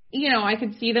 you know, I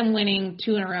could see them winning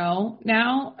 2 in a row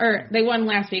now, or they won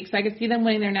last week, so I could see them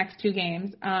winning their next 2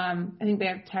 games. I think they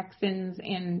have Texans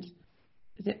and,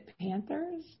 is it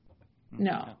Panthers?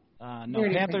 No. No,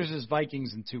 Panthers is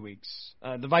Vikings in 2 weeks.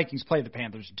 The Vikings play the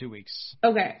Panthers in 2 weeks.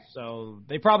 Okay. So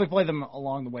they probably play them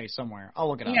along the way somewhere. I'll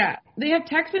look it up. Yeah. They have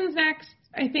Texans next,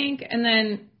 I think, and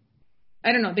then,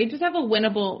 I don't know, they just have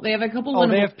they have a couple winnable. Oh,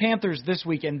 they have Panthers this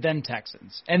week and then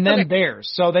Texans. And then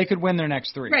Bears. So they could win their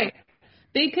next 3. Right.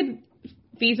 They could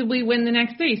feasibly win the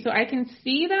next 3. So I can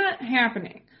see that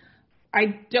happening.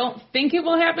 I don't think it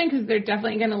will happen because they're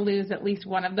definitely going to lose at least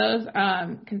one of those,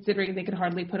 considering they could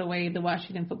hardly put away the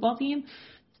Washington football team.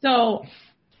 So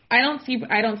I don't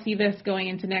see this going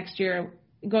into next year,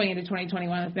 going into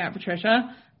 2021 with Matt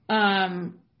Patricia.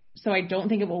 So I don't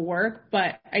think it will work,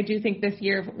 but I do think this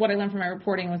year, what I learned from my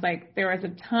reporting was, like, there was a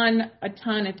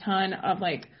ton of,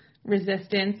 like,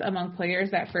 resistance among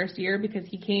players that first year, because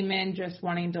he came in just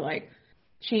wanting to, like,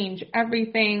 change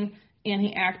everything, and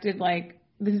he acted like,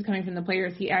 this is coming from the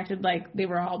players, he acted like they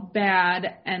were all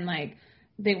bad and, like,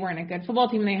 they weren't a good football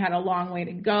team and they had a long way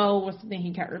to go, was something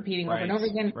he kept repeating over and over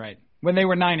again. Right. When they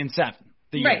were 9-7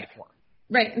 the year before.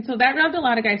 Right. And so that rubbed a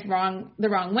lot of guys the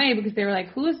wrong way, because they were like,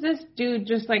 who is this dude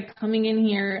just, like, coming in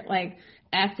here, like,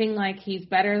 acting like he's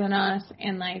better than us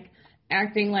and, like,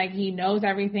 acting like he knows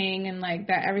everything and, like,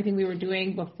 that everything we were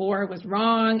doing before was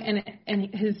wrong. And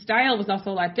his style was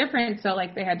also a lot different. So,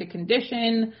 like, they had to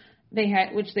condition,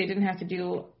 which they didn't have to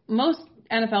do. Most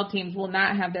NFL teams will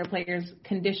not have their players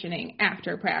conditioning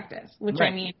after practice, which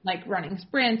I mean, like, running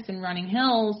sprints and running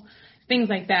hills, things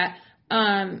like that.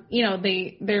 You know,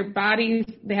 their bodies,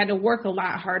 they had to work a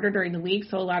lot harder during the week.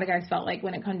 So a lot of guys felt like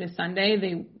when it come to Sunday,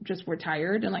 they just were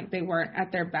tired and, like, they weren't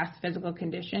at their best physical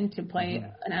condition to play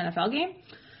an NFL game.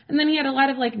 And then he had a lot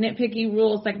of, like, nitpicky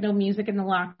rules, like no music in the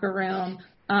locker room,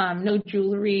 no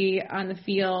jewelry on the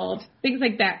field, things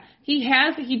like that.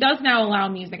 He does now allow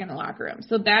music in the locker room.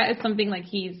 So that is something, like,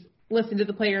 he's listened to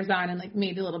the players on and, like,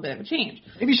 made a little bit of a change.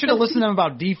 Maybe you should have listened to them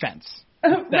about defense.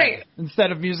 Right.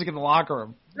 Instead of music in the locker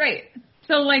room. Right.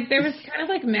 So, like, there was kind of,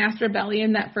 like, mass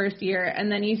rebellion that first year,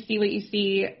 and then you see what you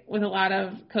see with a lot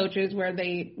of coaches where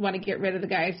they want to get rid of the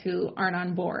guys who aren't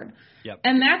on board. Yep.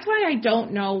 And that's why I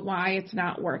don't know why it's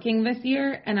not working this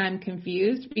year, and I'm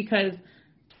confused, because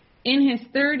in his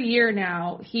 3rd year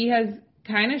now, he has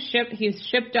kind of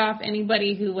shipped off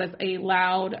anybody who was a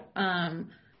loud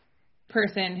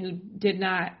person who did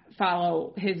not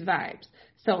follow his vibes.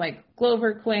 So, like,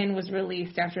 Glover Quinn was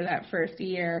released after that first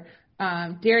year.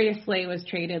 Darius Slay was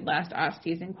traded last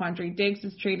offseason. Quandre Diggs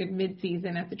was traded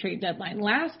midseason at the trade deadline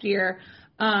last year.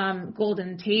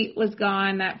 Golden Tate was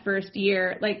gone that first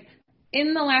year. Like,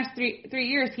 in the last three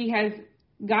years, he has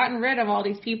gotten rid of all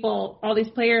these people, all these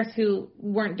players who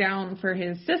weren't down for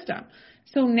his system.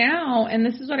 So now, and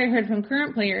this is what I heard from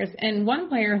current players, and one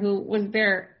player who was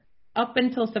there up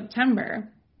until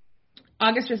September,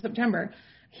 August or September,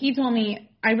 he told me,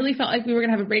 I really felt like we were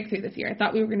going to have a breakthrough this year. I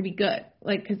thought we were going to be good,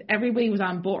 like, because everybody was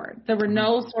on board. There were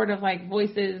no sort of like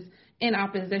voices in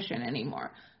opposition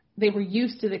anymore. They were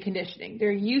used to the conditioning.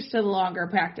 They're used to the longer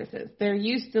practices. They're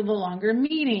used to the longer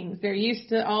meetings. They're used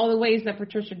to all the ways that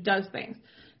Patricia does things.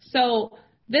 So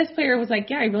this player was like,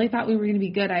 yeah, I really thought we were going to be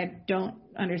good. I don't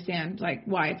understand like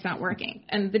why it's not working.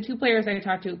 And the two players I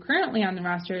talked to currently on the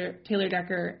roster, Taylor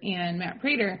Decker and Matt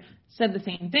Prater, said the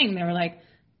same thing. They were like,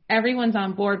 everyone's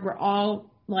on board. We're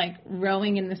all like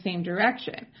rowing in the same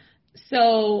direction.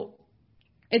 So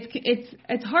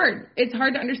it's hard. It's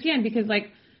hard to understand because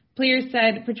like players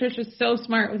said Patricia's so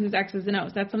smart with his X's and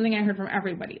O's. That's something I heard from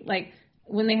everybody. Like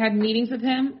when they had meetings with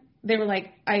him, they were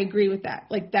like, I agree with that.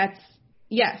 Like that's,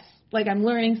 yes, like I'm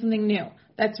learning something new.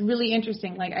 That's really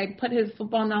interesting. Like I put his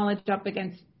football knowledge up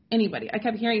against anybody. I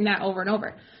kept hearing that over and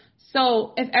over.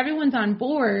 So if everyone's on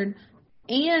board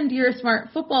and you're a smart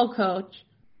football coach,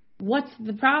 what's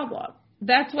the problem?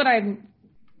 That's what I'm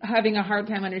having a hard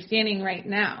time understanding right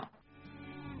now.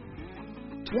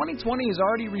 2020 has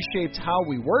already reshaped how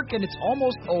we work, and it's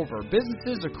almost over.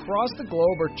 Businesses across the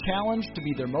globe are challenged to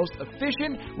be their most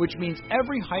efficient, which means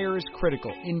every hire is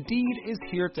critical. Indeed is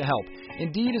here to help.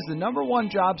 Indeed is the #1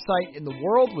 job site in the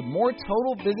world with more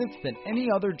total visits than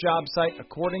any other job site,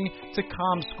 according to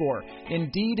ComScore.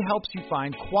 Indeed helps you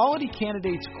find quality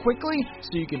candidates quickly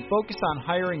so you can focus on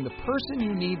hiring the person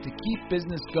you need to keep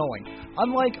business going.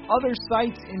 Unlike other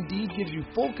sites, Indeed gives you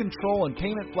full control and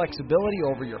payment flexibility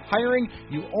over your hiring.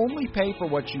 You only pay for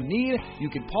what you need. You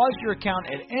can pause your account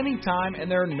at any time,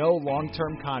 and there are no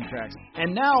long-term contracts.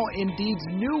 And now, Indeed's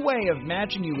new way of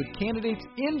matching you with candidates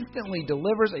instantly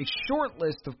delivers a short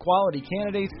list of quality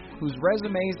candidates whose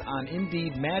resumes on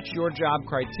Indeed match your job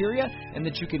criteria and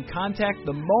that you can contact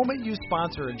the moment you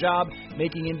sponsor a job,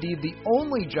 making Indeed the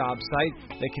only job site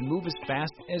that can move as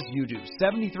fast as you do.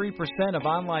 73% of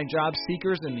online job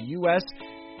seekers in the U.S.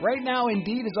 Right now,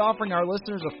 Indeed is offering our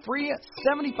listeners a free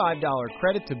 $75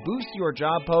 credit to boost your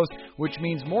job post, which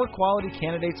means more quality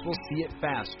candidates will see it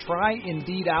fast. Try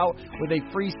Indeed out with a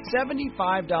free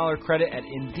 $75 credit at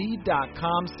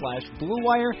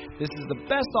Indeed.com/BlueWire. This is the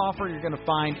best offer you're going to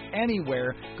find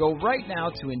anywhere. Go right now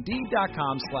to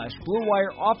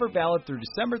Indeed.com/BlueWire. Offer valid through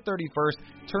December 31st.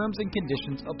 Terms and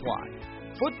conditions apply.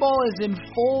 Football is in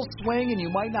full swing, and you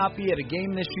might not be at a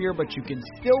game this year, but you can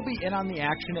still be in on the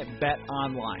action at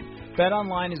BetOnline.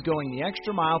 BetOnline is going the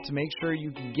extra mile to make sure you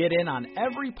can get in on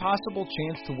every possible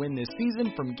chance to win this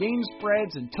season, from game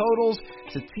spreads and totals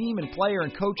to team and player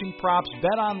and coaching props.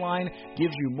 BetOnline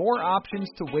gives you more options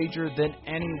to wager than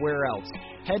anywhere else.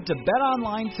 Head to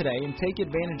BetOnline today and take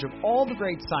advantage of all the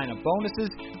great sign-up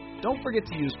bonuses. Don't forget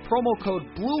to use promo code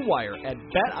BlueWire at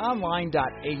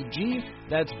betonline.ag.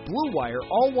 That's BlueWire,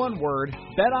 all one word.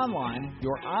 BetOnline,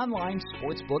 your online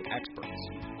sportsbook experts.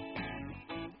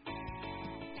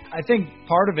 I think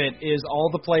part of it is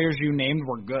all the players you named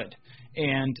were good.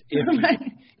 And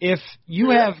if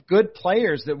you have good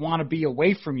players that want to be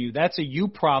away from you, that's a you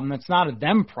problem. That's not a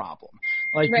them problem.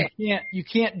 Like right. You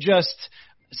can't just.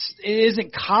 It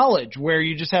isn't college where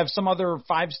you just have some other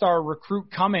 5-star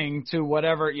recruit coming to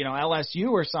whatever,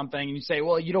 LSU or something, and you say,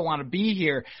 well, you don't want to be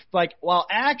here. Like, well,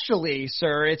 actually,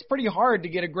 sir, it's pretty hard to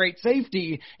get a great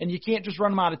safety, and you can't just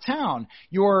run him out of town.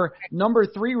 Your number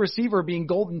 3 receiver being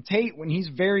Golden Tate when he's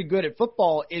very good at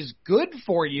football is good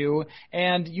for you,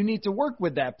 and you need to work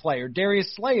with that player.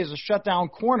 Darius Slay is a shutdown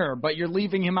corner, but you're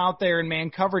leaving him out there in man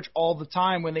coverage all the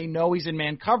time when they know he's in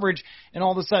man coverage, and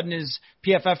all of a sudden his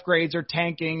PFF grades are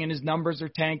tanking and his numbers are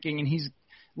tanking and he's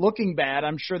looking bad.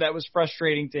 I'm sure that was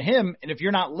frustrating to him. And if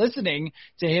you're not listening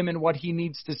to him and what he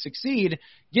needs to succeed,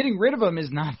 getting rid of him is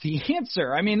not the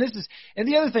answer. I mean, and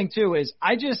the other thing too is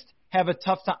I just have a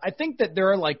tough time. I think that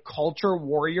there are like culture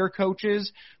warrior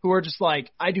coaches who are just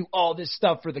like, I do all this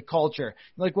stuff for the culture.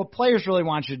 Like what players really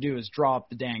want you to do is draw up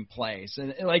the dang plays.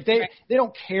 And like they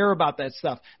don't care about that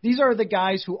stuff. These are the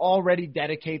guys who already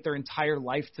dedicate their entire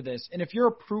life to this. And if you're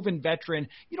a proven veteran,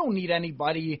 you don't need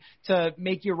anybody to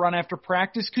make you run after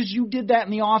practice because you did that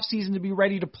in the off season to be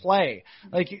ready to play.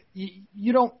 Like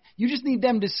you just need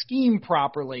them to scheme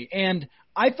properly. And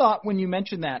I thought when you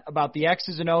mentioned that about the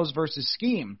X's and O's versus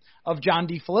scheme of John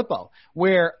DeFilippo,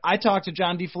 where I talked to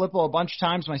John DeFilippo a bunch of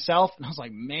times myself, and I was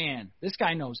like, man, this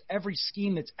guy knows every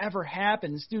scheme that's ever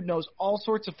happened. This dude knows all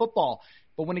sorts of football.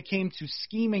 But when it came to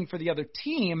scheming for the other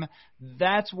team,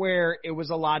 that's where it was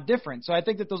a lot different. So I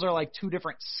think that those are like two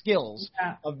different skills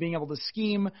of being able to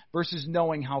scheme versus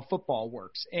knowing how football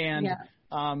works. And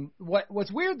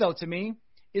what's weird, though, to me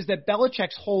is that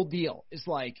Belichick's whole deal is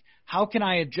like, how can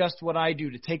I adjust what I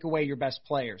do to take away your best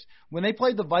players? When they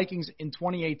played the Vikings in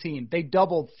 2018, they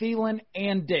doubled Thielen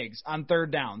and Diggs on third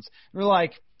downs. We're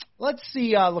like, let's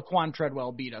see Laquan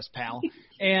Treadwell beat us, pal.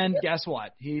 And guess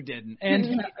what? He didn't.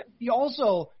 And he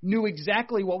also knew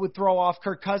exactly what would throw off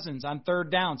Kirk Cousins on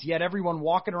third downs. He had everyone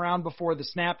walking around before the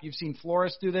snap. You've seen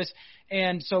Flores do this.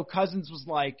 And so Cousins was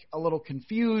like a little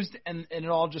confused, and it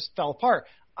all just fell apart.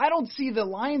 I don't see the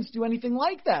Lions do anything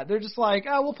like that. They're just like,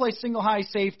 oh, we'll play single high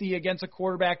safety against a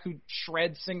quarterback who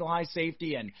shreds single high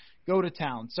safety and go to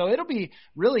town. So it'll be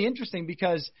really interesting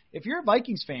because if you're a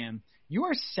Vikings fan, you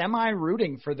are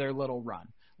semi-rooting for their little run.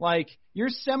 Like, you're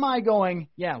semi-going,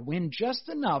 yeah, win just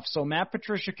enough so Matt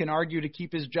Patricia can argue to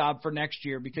keep his job for next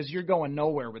year because you're going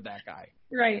nowhere with that guy.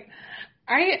 Right.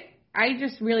 I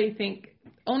just really think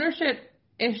ownership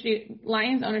issue,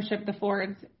 Lions ownership, the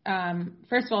Fords,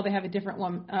 first of all, they have a different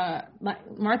one.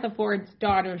 Martha Ford's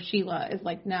daughter, Sheila, is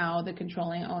like now the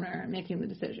controlling owner making the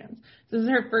decisions. So this is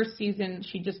her first season.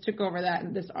 She just took over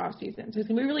that this off season. So it's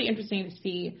going to be really interesting to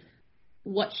see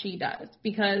what she does,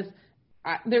 because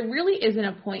there really isn't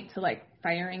a point to like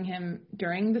firing him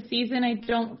during the season, I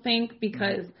don't think,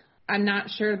 because I'm not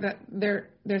sure that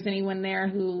there's anyone there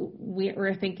who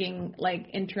we're thinking like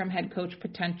interim head coach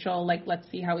potential, like let's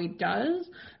see how he does.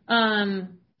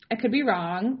 I could be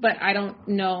wrong, but I don't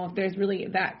know if there's really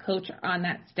that coach on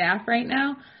that staff right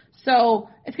now. So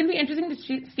it's going to be interesting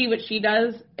to see what she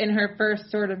does in her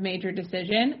first sort of major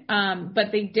decision.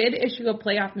 But they did issue a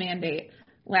playoff mandate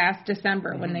last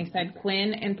December when they said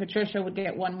Quinn and Patricia would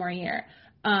get one more year.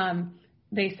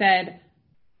 They said,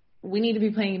 we need to be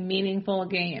playing meaningful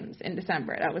games in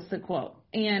December. That was the quote.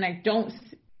 And I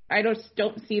just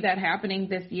don't see that happening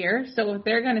this year. So if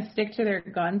they're going to stick to their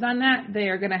guns on that, they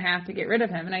are going to have to get rid of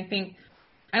him. And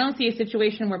I don't see a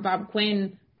situation where Bob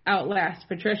Quinn outlasts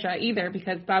Patricia either,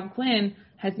 because Bob Quinn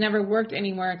has never worked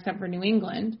anywhere except for New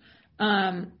England.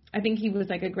 I think he was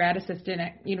like a grad assistant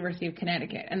at University of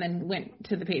Connecticut and then went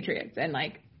to the Patriots and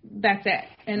like that's it.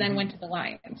 And then went to the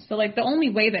Lions. So like the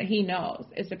only way that he knows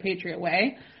is the Patriot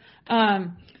way.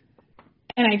 And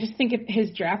I just think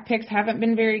his draft picks haven't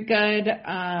been very good.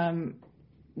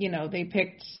 They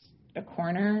picked a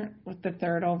corner with the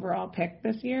third overall pick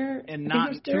this year. And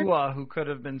not Tua, who could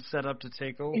have been set up to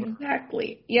take over.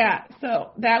 Exactly. Yeah.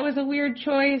 So that was a weird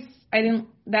choice. I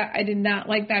did not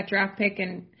like that draft pick,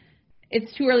 and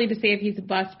it's too early to say if he's a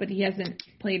bust, but he hasn't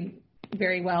played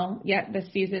very well yet this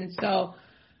season. So,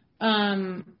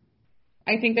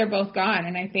 I think they're both gone,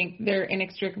 and I think they're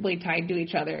inextricably tied to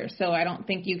each other. So I don't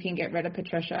think you can get rid of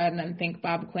Patricia and then think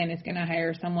Bob Quinn is going to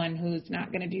hire someone who's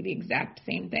not going to do the exact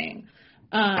same thing.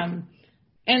 And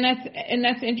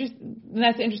that's the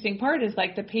interesting part is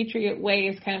like the Patriot way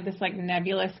is kind of this like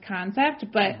nebulous concept,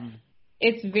 but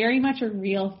it's very much a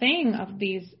real thing of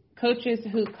these coaches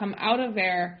who come out of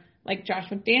there, like Josh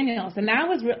McDaniels. And that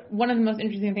was one of the most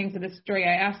interesting things of this story.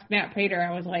 I asked Matt Prater,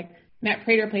 I was like, Matt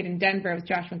Prater played in Denver with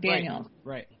Josh McDaniels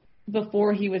right.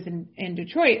 before he was in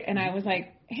Detroit. And I was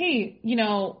like, hey,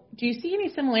 do you see any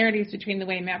similarities between the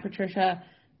way Matt Patricia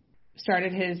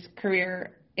started his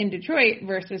career in Detroit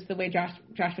versus the way Josh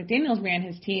McDaniels ran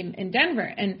his team in Denver?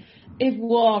 And if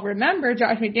we'll all remember,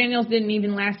 Josh McDaniels didn't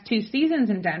even last 2 seasons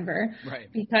in Denver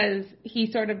because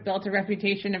he sort of built a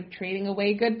reputation of trading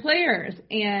away good players,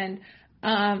 and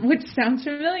which sounds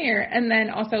familiar, and then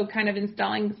also kind of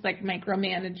installing this like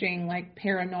micromanaging, like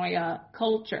paranoia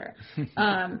culture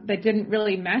that didn't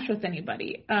really mesh with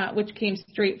anybody, which came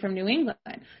straight from New England.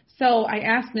 So I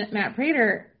asked Matt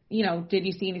Prater, did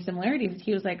you see any similarities?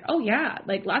 He was like, oh yeah,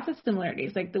 like lots of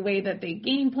similarities, like the way that they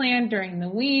game plan during the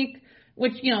week,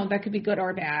 which, that could be good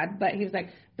or bad, but he was like,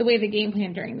 the way they game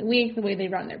plan during the week, the way they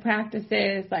run their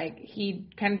practices, like he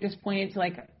kind of just pointed to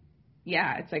like,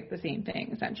 yeah, it's like the same thing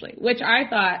essentially, which I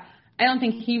don't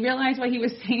think he realized what he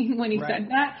was saying when he said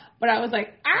that, but I was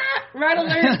like, red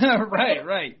alert.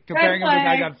 right. Comparing him to the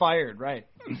guy got fired, right.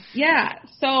 Yeah.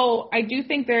 So I do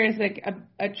think there is like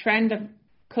a trend of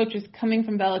coaches coming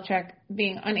from Belichick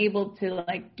being unable to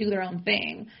like do their own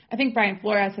thing. I think Brian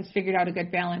Flores has figured out a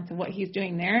good balance of what he's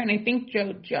doing there. And I think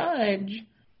Joe Judge,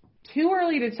 too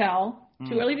early to tell,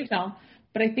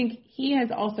 but I think he has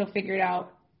also figured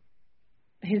out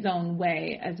his own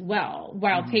way as well,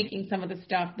 while taking some of the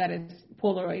stuff that is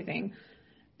polarizing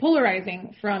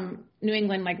from New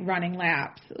England, like running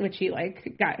laps, which he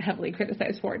like got heavily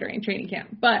criticized for during training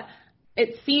camp. But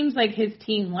it seems like his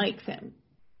team likes him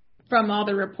from all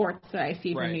the reports that I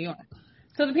see from New York.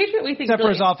 So the Patriot Way thing, except for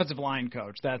his offensive line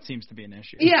coach, that seems to be an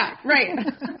issue. Yeah, right.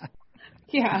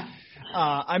 Yeah.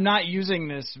 I'm not using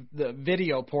the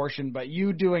video portion, but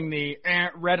you doing the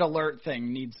red alert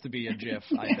thing needs to be a GIF,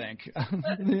 I think.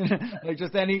 Like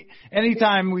just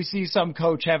anytime we see some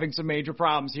coach having some major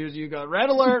problems, here's you go, red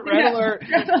alert,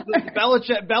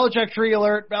 Belichick tree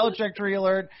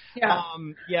alert.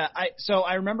 Yeah. So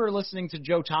I remember listening to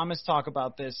Joe Thomas talk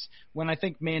about this when I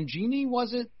think Mangini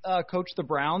coached the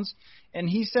Browns. And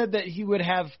he said that he would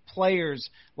have players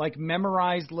like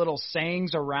memorize little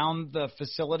sayings around the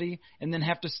facility and then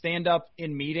have to stand up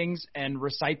in meetings and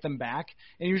recite them back.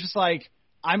 And he was just like,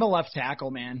 I'm a left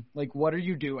tackle, man. Like, what are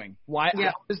you doing? Why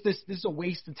how is this? This is a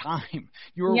waste of time.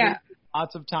 You're wasting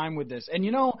lots of time with this. And,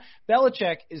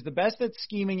 Belichick is the best at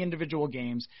scheming individual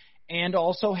games and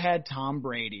also had Tom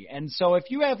Brady. And so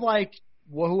if you have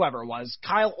whoever it was,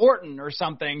 Kyle Orton or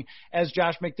something as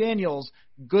Josh McDaniels,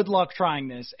 good luck trying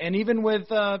this. And even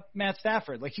with Matt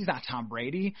Stafford, he's not Tom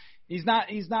Brady. He's not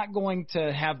going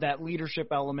to have that leadership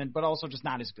element, but also just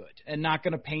not as good and not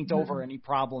going to paint over any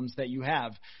problems that you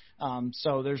have.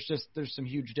 So there's some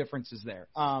huge differences there.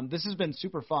 This has been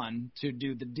super fun to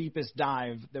do the deepest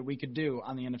dive that we could do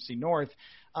on the NFC North.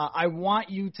 I want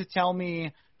you to tell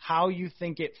me how you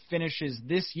think it finishes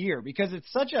this year, because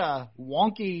it's such a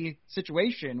wonky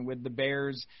situation with the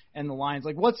Bears and the Lions.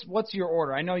 What's your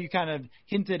order? I know you kind of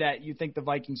hinted at you think the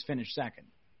Vikings finish second.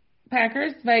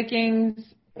 Packers, Vikings,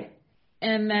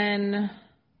 and then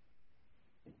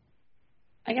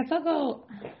I guess I'll go.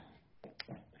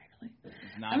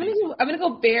 I'm gonna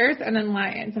go Bears and then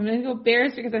Lions. I'm gonna go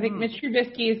Bears because I think Mitch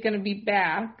Trubisky is gonna be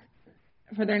back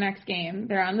for their next game.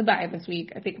 They're on the bye this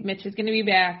week. I think Mitch is going to be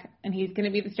back, and he's going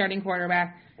to be the starting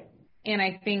quarterback. And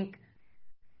I think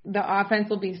the offense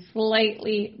will be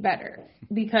slightly better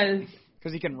because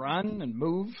he can run and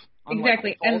move.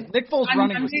 Exactly. And Nick Foles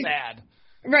running was sad.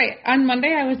 Right. On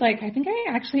Monday, I was like, I think I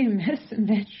actually miss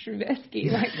Mitch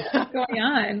Trubisky. What's going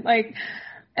on?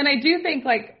 And I do think,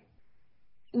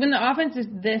 when the offense is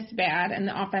this bad and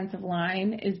the offensive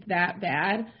line is that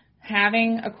bad,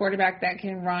 having a quarterback that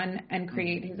can run and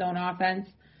create his own offense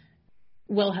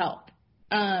will help.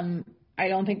 I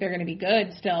don't think they're going to be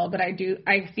good still, but I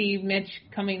see Mitch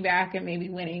coming back and maybe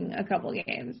winning a couple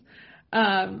games.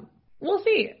 We'll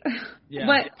see. Yeah,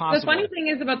 but possible. The funny thing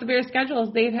is about the Bears' schedule is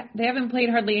they haven't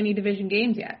played hardly any division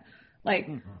games yet.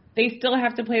 They still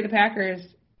have to play the Packers,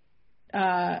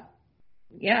 twice,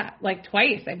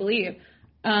 I believe.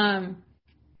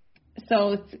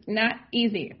 So it's not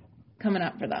easy coming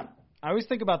up for them. I always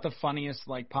think about the funniest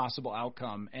possible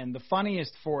outcome, and the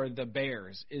funniest for the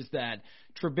Bears is that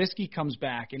Trubisky comes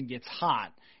back and gets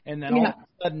hot, and then all of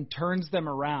a sudden turns them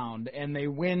around, and they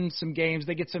win some games.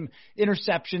 They get some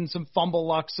interceptions, some fumble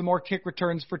luck, some more kick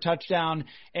returns for touchdown,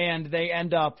 and they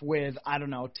end up with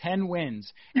 10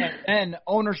 wins. And then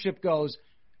ownership goes,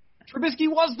 Trubisky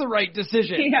was the right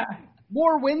decision. Yeah.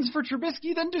 More wins for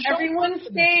Trubisky than Deshaun. Everyone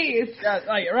stays.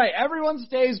 Yeah, right. Everyone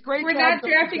stays. Great. We're not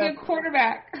drafting a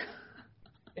quarterback.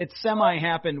 It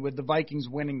semi-happened with the Vikings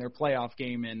winning their playoff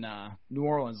game in New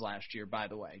Orleans last year, by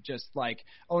the way. Just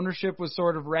ownership was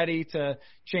sort of ready to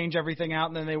change everything out,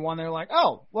 and then they won. They're like,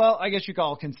 oh, well, I guess you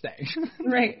all can stay.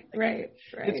 Right.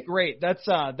 It's great. That's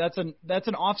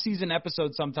an off-season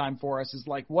episode sometime for us is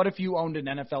what if you owned an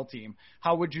NFL team?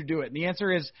 How would you do it? And the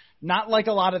answer is not like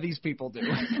a lot of these people do.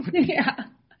 Yeah.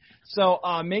 So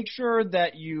make sure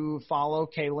that you follow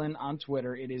Kaylin on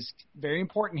Twitter. It is very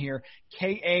important here.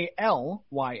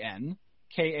 KALYN,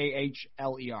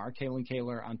 KAHLER, Kaylin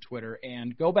Kaler on Twitter.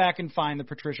 And go back and find the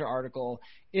Patricia article.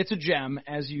 It's a gem,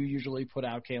 as you usually put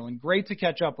out, Kaylin. Great to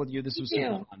catch up with you. This was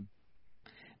super fun.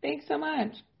 Thanks so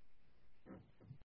much.